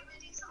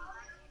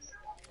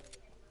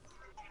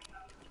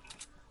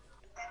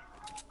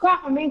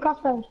 Crap, I'm being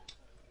crossbow.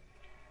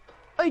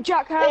 Oh,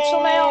 Jack, can I have some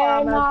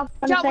AR no, ammo? I'm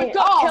gonna Jack, say we've it.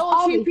 got to Oh, kill a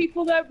few Harvey.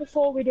 people though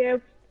before we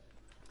do.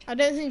 I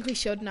don't think we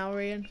should now,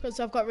 Rian, because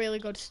I've got really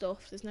good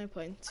stuff. There's no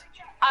point.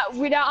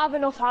 We don't have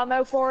enough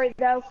ammo for it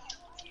though.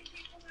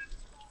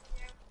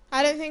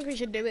 I don't think we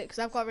should do it because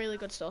I've got really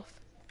good stuff.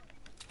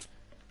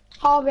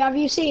 Harvey, have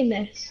you seen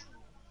this?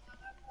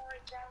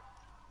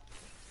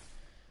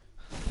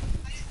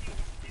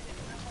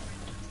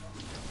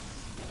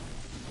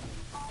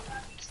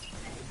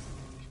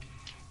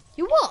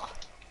 You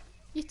what?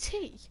 Your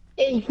tea?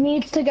 He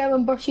needs to go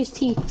and brush his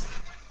teeth.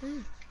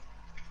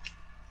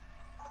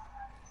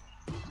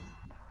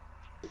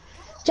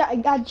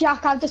 Jack,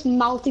 I've just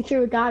melted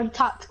through a guy with a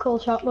tactical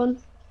shotgun.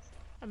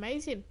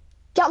 Amazing.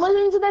 Jack,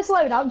 listen to this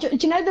loadout. Do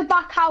you know the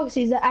back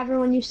houses that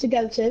everyone used to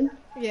go to?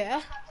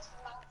 Yeah.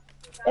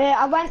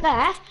 I went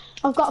there.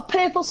 I've got a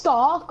purple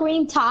scar,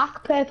 green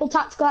tack, purple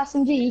tactical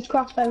SMG,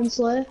 crossbow and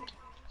slur.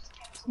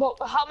 But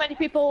how many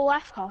people are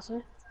left,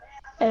 Carter?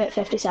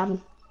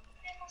 57.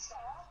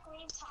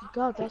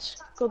 God, that's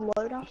good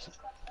loadout.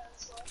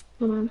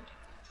 Mm.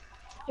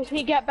 Does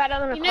he get better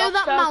than a You know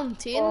that crossbow?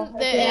 mountain?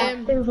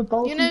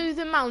 Or- You know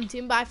the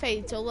mountain by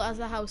Fatal that has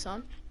the house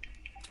on?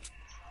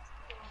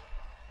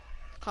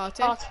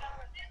 Carter. Carter.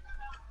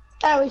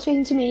 Oh, he's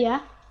speaking to me,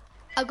 yeah?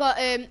 I got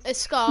a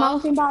scar,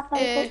 Mountain back,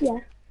 yeah.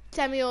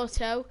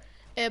 semi-auto,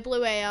 a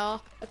blue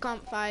AR, a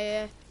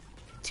campfire,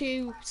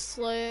 2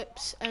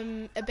 slurps,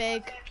 a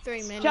big,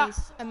 3 minis, Jack.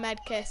 a med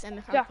kit, and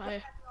a Jack.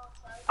 campfire.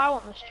 I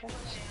want this chest.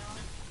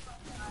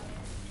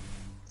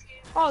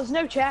 Oh, there's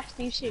no chest.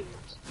 Are you serious?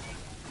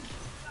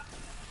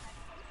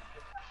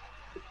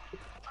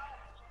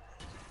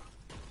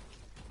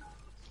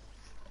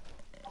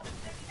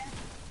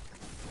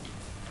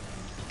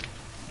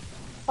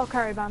 I'll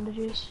carry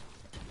bandages.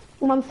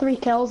 I'm on 3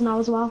 kills now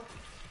as well.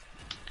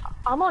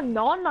 I'm on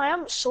none. I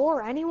haven't saw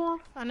anyone.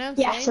 I know.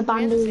 Yes, same. a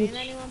We haven't seen bandage.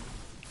 anyone.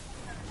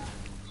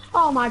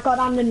 Oh my god,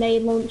 and the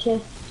nade launcher.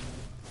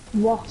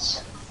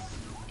 What?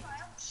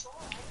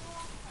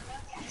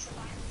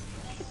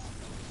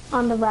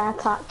 And the rare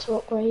cat to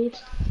upgrade.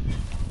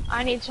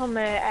 I need some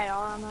AR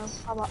ammo.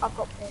 I've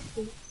got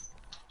 50.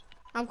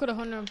 I've got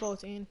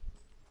 114.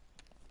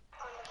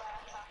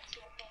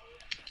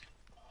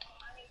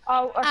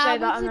 Oh, I say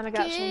that and then I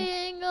get some.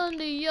 King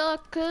under your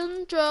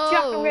control.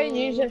 Jack, I'm going to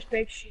use this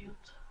big shield.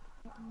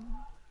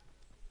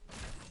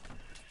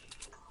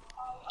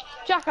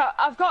 Jack,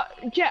 I've got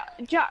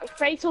Jack.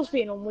 Fatal's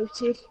being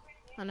unlooted.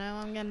 I know.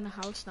 I'm getting a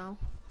house now.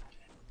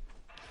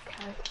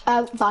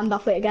 Okay. Banned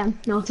off it again.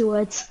 Naughty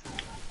words.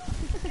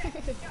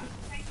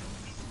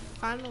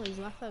 Finally, he's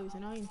left. That was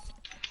annoying.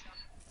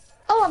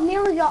 Oh, I've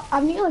nearly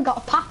got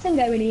a pattern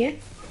going here.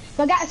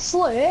 So I get a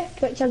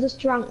slurp, which I just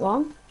drank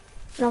one,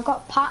 and I've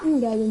got a pattern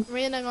going.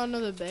 Rian, I got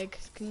another big.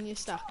 Can you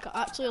stack?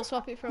 Actually, I'll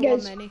swap it for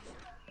Yes. 1 mini.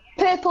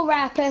 Purple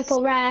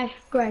rare,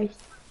 grey.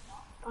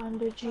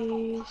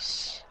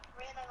 Bandages.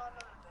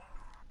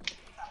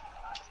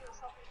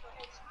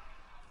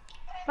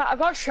 Right, I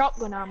got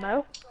shotgun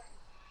ammo.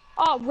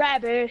 Oh, rare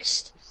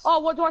burst. Oh,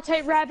 what do I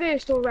take? Rare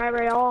burst or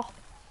rare AR?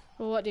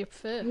 Well, what do you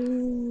prefer?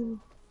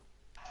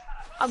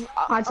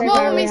 I'd say What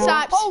rare are we AR.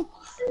 types? Oh,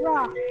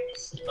 right.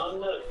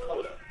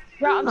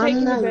 Right, I'm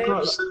taking the Unknown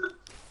burst. colour.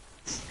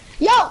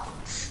 Yo!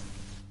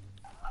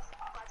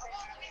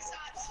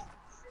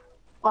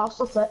 Oh,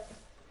 stuff it.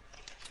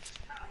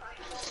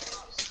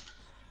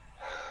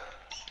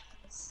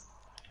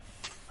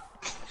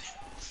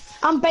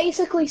 I'm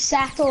basically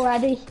set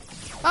already.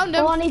 Oh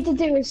no. All I need to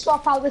do is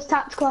swap out this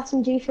tactical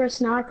SMG for a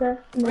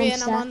sniper. And then Rian, I'm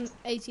set. on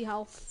 80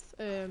 health.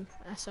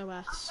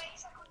 SOS.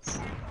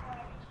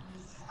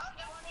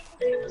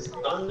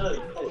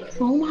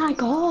 Oh my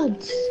god.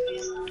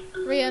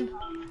 Rian.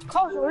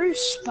 God,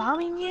 who's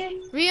spamming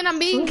you? Rian, I'm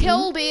being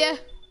killed here.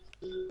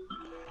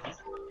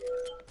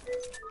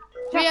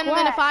 Rian, I'm in a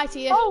where? fight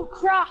here. Oh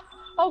crap!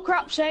 Oh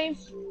crap, same.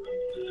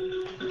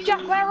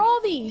 Jack, where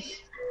are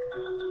these?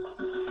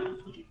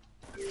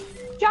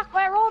 Jack,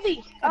 where are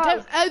they?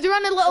 They're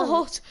on a little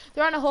hut.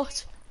 They're on a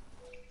hut.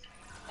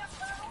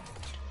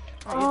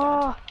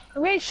 Oh,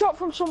 I'm getting shot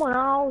from someone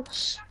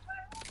else.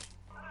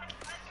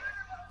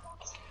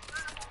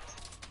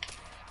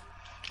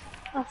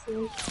 That's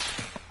it.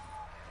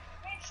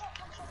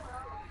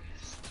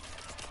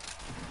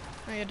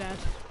 Oh, you're dead.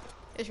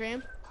 It's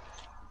Ram.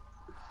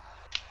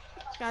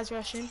 This guy's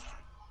rushing.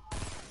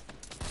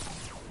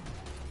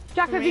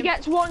 Jack, if he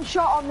gets one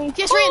shot on me.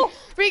 Yes, Ram!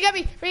 Ram, get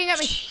me! Ram, get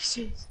me!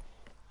 Jesus.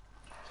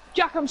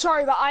 Jack, I'm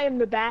sorry, but I am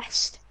the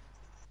best.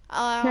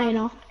 No, you're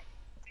not.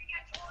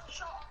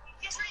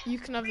 You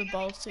can have the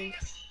ball too.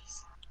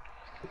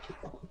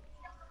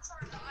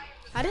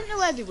 I didn't know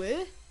where they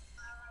were.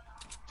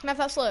 Can I have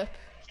that slurp?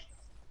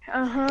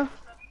 Uh-huh.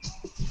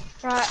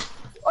 Right.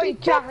 Oh,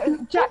 Jack,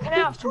 can I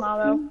have some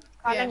ammo?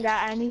 I didn't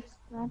get any.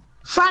 Man.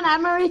 Fran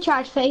Emery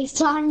tried to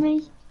FaceTime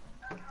me.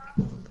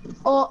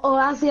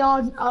 Or as the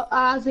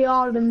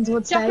Ardens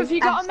would say. Jack, have you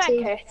got a med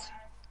FT. kit?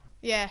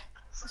 Yeah,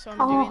 that's what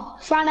I'm doing. Oh,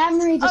 Fran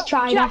Emery just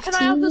tried Jack, can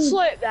I have the FT.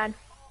 slurp then?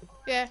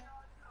 Yeah.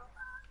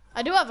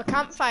 I do have a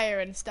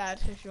campfire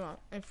instead, if you want.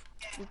 If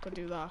we could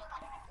do that.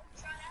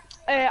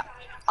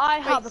 I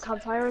have a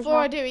campfire as Before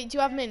well. I do it, do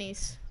you have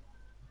minis?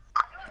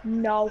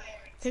 No. I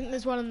think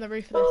there's one on the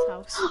roof of this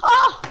house.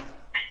 Oh!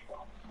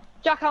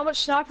 Jack, how much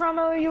sniper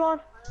ammo are you on?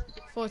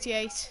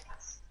 48.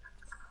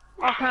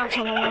 I can have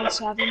some on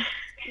 17.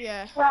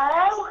 Yeah.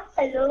 Hello?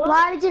 Hello?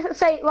 Why did you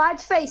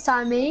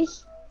FaceTime me?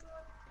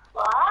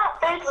 What?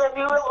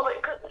 Basically,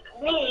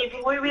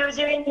 we were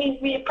doing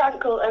the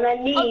prank call, and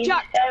then Oh,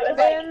 Jack, was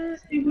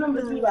like, these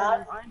numbers we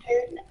had, and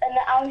then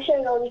I was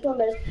showing all these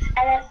numbers, and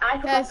then I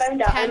put my There's phone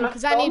down, 10, and my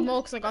because I need phone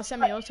more, because I got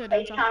semi-auto, don't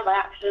I? FaceTime by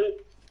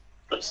accident.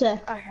 Sir.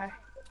 Okay.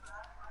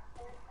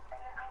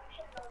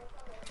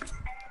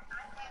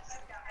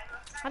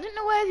 I didn't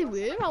know where they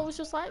were. I was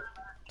just like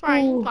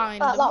trying to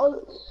find That them.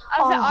 was.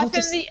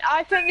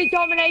 I think they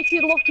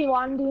dominated Lucky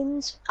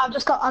Landings. I've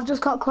just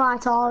got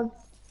quite hard.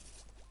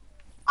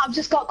 I've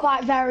just got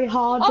quite very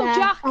hard Oh, there.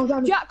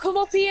 Jack, come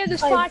up here. There's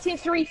fighting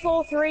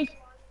 3-4-3. Wait,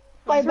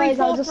 I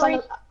was just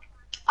 3-4-3.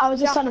 on a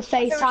Jack,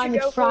 FaceTime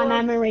with Fran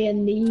Emery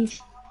and Neve.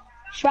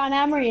 Fran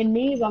Emery and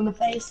Neve on the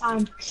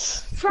FaceTime.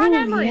 Fran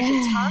Emery is a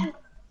yeah. tank.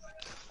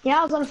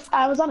 Yeah,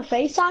 I was on a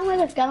FaceTime with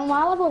her. Get on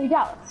my level, you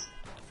jealous?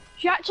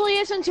 She actually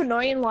isn't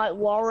annoying like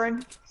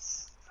Lauren.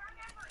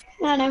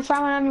 Yeah, no,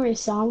 Fran Emery's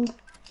sound.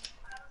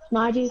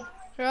 Mind you.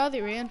 Where are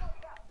they, Ryan?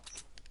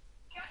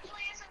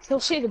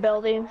 You'll see the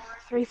building.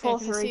 I can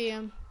 3-4-3. see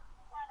him.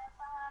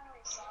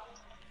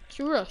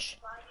 To rush.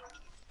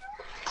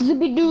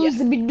 Zibidoo,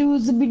 zibidoo,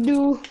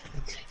 zibidoo.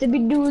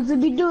 Zibidoo,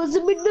 zibidoo,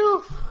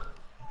 zibidoo.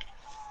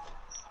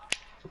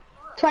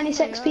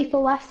 26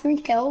 people left, 3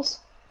 kills.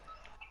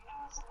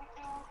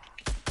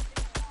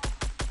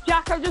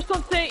 Jack, I've just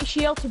done 30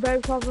 shield to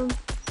both of them.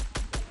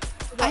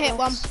 I hit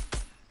one.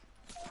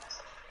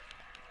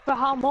 For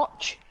how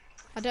much?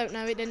 I don't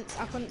know. It didn't.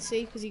 I couldn't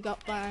see because he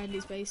got behind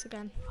his base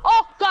again.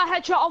 Oh, got a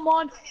headshot on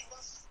one.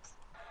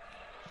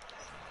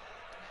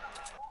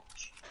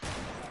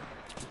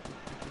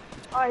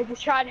 Oh, he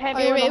just tried to hit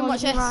me Oh, with a Ryan,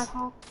 watch hunting this.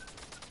 rifle.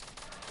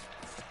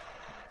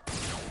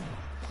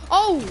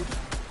 Oh!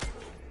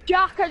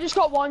 Jack, I just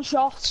got one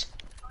shot.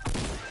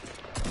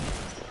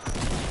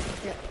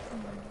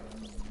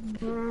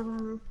 I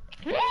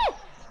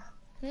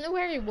didn't know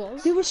where he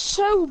was. He was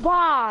so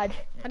bad.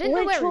 I didn't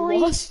know where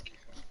he was.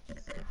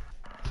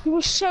 He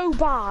was so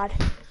bad.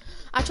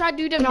 I tried to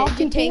do them No, ninja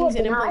people things would be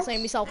and impulse nice.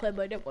 myself there,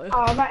 but it didn't work.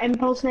 Oh, that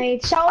impulse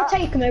nade. Shall I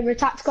take him over a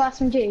tactical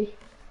SMG?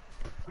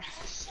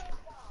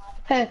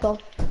 Purple.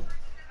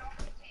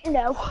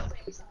 No.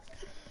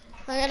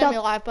 I'm gonna be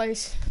live,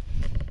 boys.